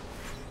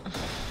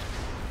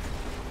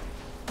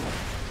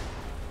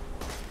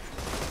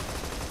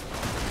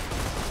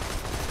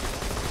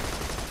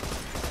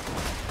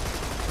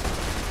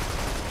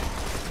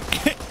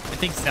 I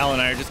think Sal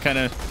and I are just kind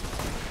of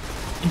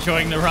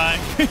enjoying the ride.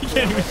 You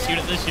can't even shoot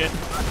at this shit.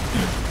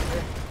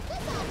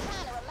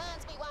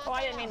 Oh,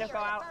 I didn't mean to go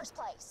out.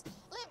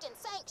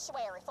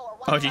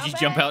 Oh, did you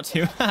jump out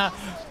too?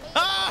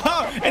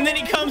 Oh, and then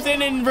he comes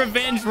in and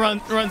revenge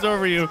runs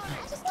over you.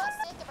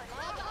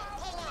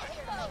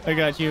 I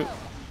got you.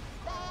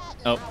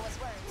 Oh.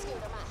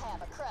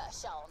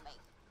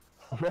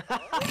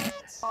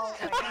 Oh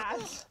my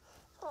gosh.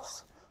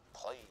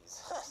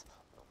 Please.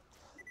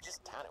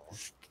 Just tiny one.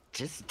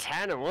 Just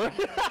tiny one.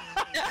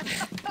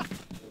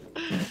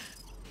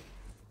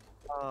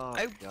 Oh,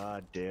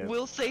 God damn.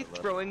 Will say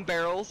throwing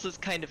barrels is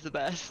kind of the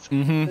best.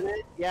 Mm-hmm.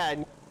 Yeah,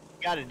 and you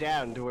got it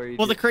down to where you.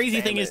 Well, the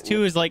crazy thing is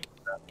too is like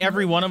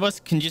every one of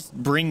us can just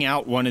bring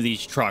out one of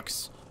these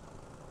trucks.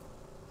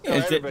 Oh,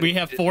 We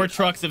have 4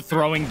 trucks of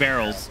throwing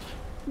barrels.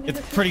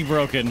 It's pretty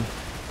broken.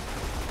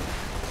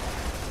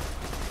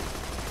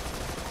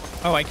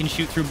 Oh, I can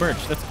shoot through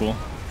Birch. That's cool. Man,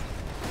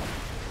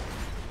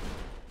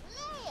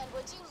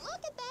 would you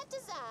look at that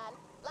design?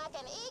 Like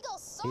an eagle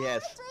soaring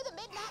through the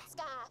midnight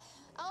sky.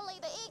 Only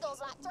the eagle's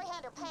like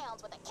 300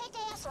 pounds with a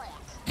kick-ass rack.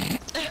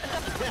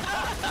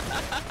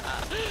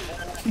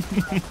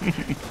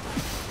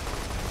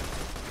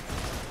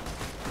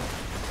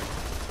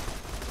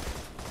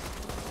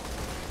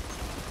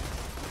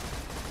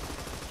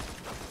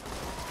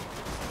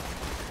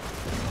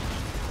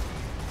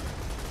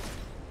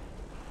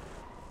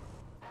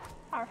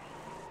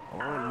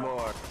 One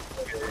more.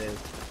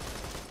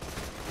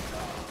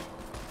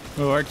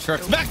 Oh, our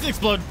truck's back to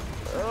explode.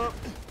 Oh.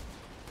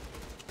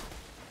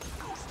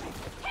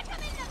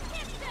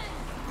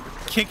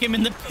 Kick him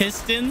in the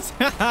pistons.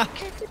 Oh,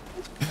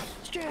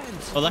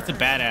 that's a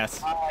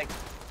badass.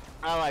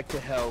 I like to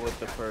hell with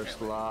the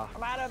first law.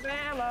 I'm out of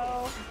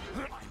ammo.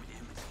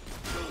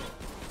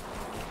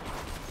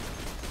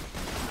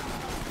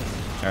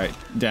 All right,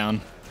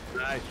 down.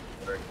 Nice.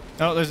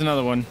 Oh, there's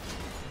another one.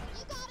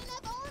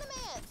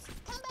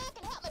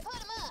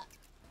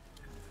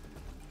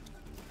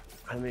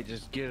 Let me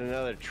just get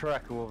another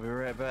truck and we'll be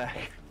right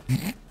back.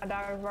 My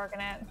dog was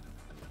working it.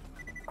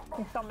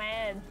 He's so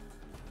mad.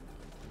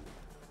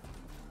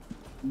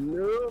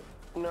 Nope,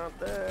 not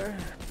there.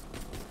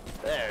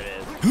 There it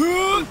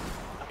is.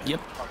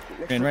 Yep.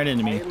 Ran right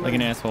into me like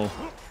an asshole.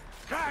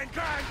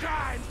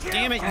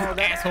 Damn it, you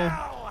asshole.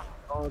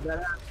 Oh,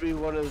 that has to be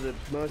one of the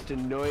most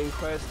annoying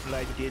quests, but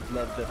I did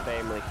love the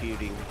family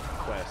feuding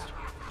quest.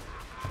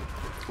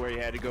 It's where you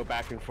had to go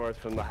back and forth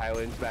from the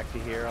Highlands back to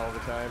here all the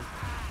time.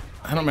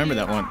 I don't remember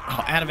that one.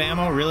 Oh, out of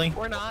ammo, really?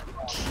 Or not.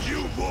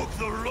 You woke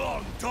the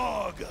wrong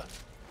dog.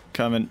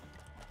 Coming.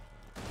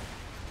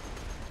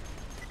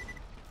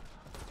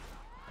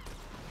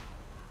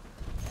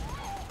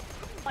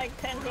 Like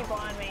 10 people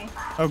on me.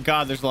 Oh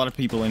God, there's a lot of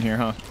people in here,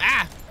 huh?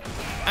 Ah!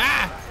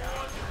 Ah!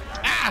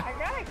 Ah! I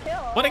got a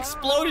kill. What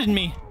exploded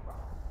me?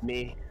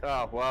 Me?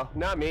 Oh, well,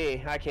 not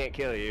me. I can't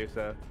kill you,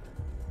 so.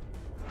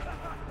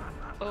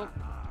 Oh.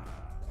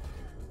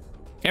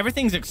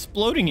 Everything's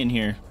exploding in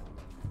here.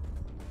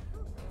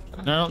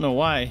 I don't know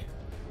why.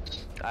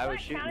 I was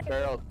shooting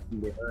barrels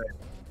from behind.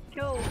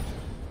 Kill.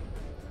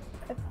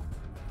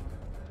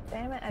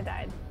 Damn it, I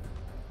died.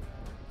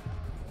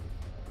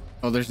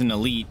 Oh, there's an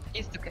elite.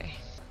 It's okay.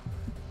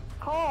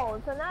 Cole,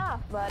 it's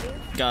enough, buddy.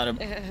 Got him.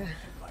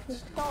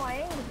 He's so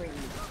angry.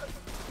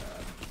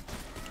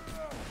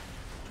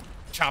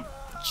 Chop,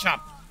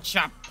 chop,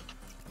 chop.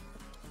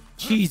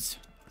 Jeez.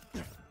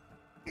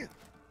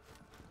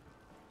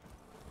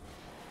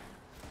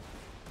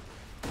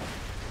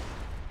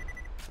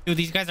 Dude,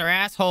 these guys are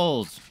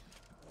assholes.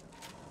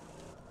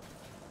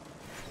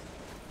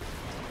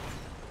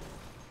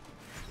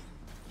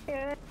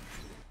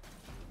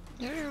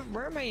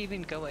 Where am I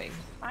even going?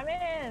 I'm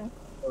in.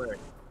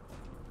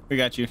 We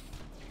got you.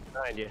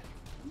 Behind you.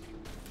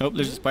 Oh,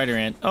 there's a spider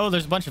ant. Oh,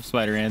 there's a bunch of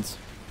spider ants.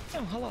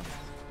 Oh, hello.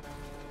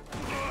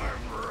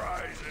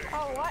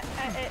 Oh, what?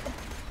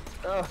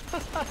 Oh.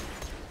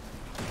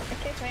 It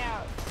kicked me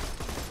out.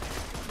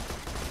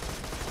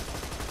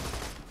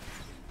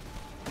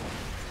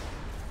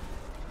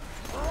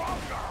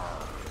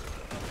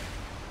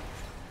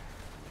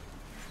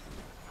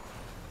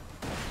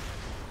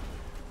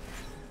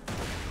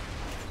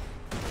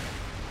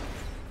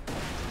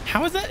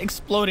 How is that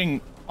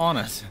exploding on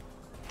us?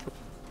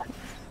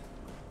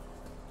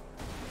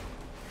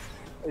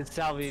 It's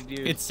Salvador's.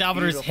 It's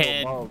Salvador's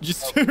head. Mom.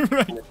 Just right.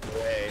 Just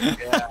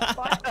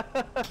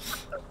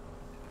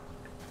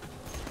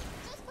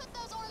put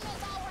those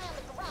ornaments all around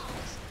the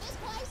garage. This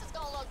place is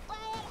gonna look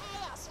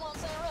badass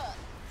once they're up.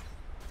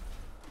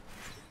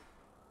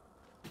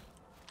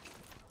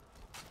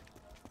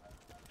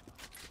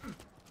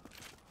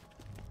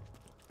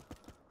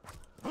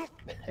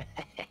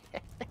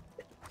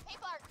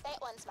 People are, that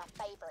one's my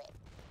favorite.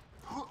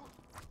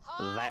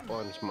 That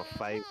one's my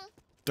favorite.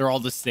 They're all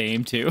the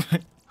same too.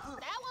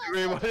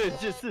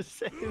 It's just the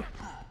same.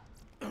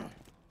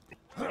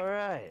 All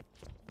right.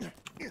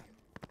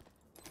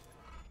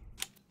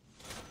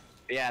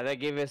 Yeah, that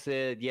gave us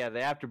a the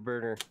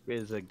afterburner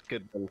is a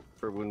good one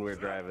for when we're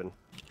driving.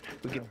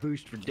 We can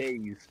boost for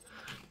days.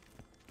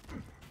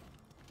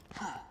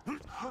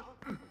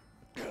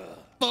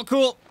 Oh,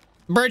 cool.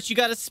 Birch, you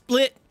got a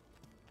split.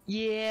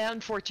 Yeah,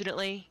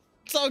 unfortunately.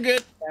 It's all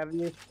good.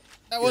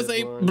 That was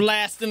a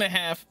blast and a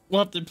half. We'll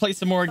have to play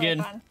some more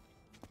again.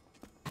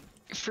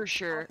 For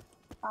sure.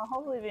 I'll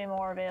hopefully be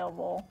more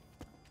available.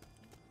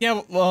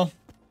 Yeah, well,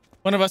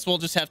 one of us will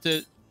just have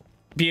to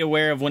be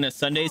aware of when a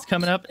Sunday's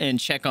coming up and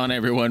check on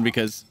everyone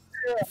because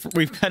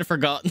we've kind of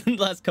forgotten the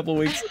last couple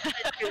weeks.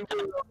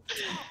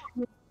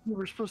 We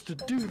were supposed to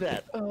do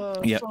that.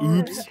 Yeah, sorry.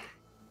 oops.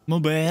 My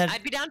bad.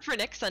 I'd be down for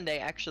next Sunday,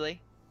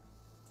 actually.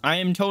 I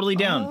am totally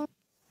down.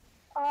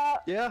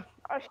 Yeah.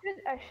 I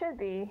should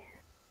be.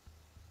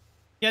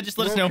 Yeah, just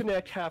let us We'll know.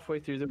 connect halfway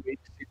through the week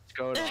to see what's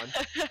going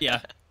on.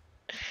 Yeah.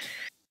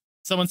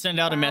 Someone send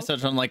out a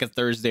message on like a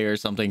Thursday or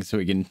something so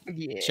we can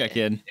check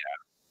in.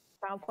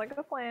 Yeah. Sounds like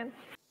a plan.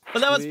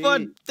 But that was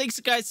fun. Thanks,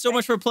 guys, so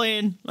much for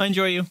playing. I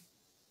enjoy you.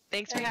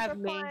 Thanks for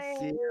having me.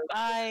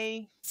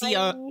 Bye. See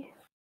ya. All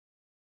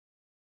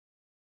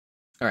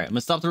right, I'm going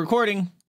to stop the recording.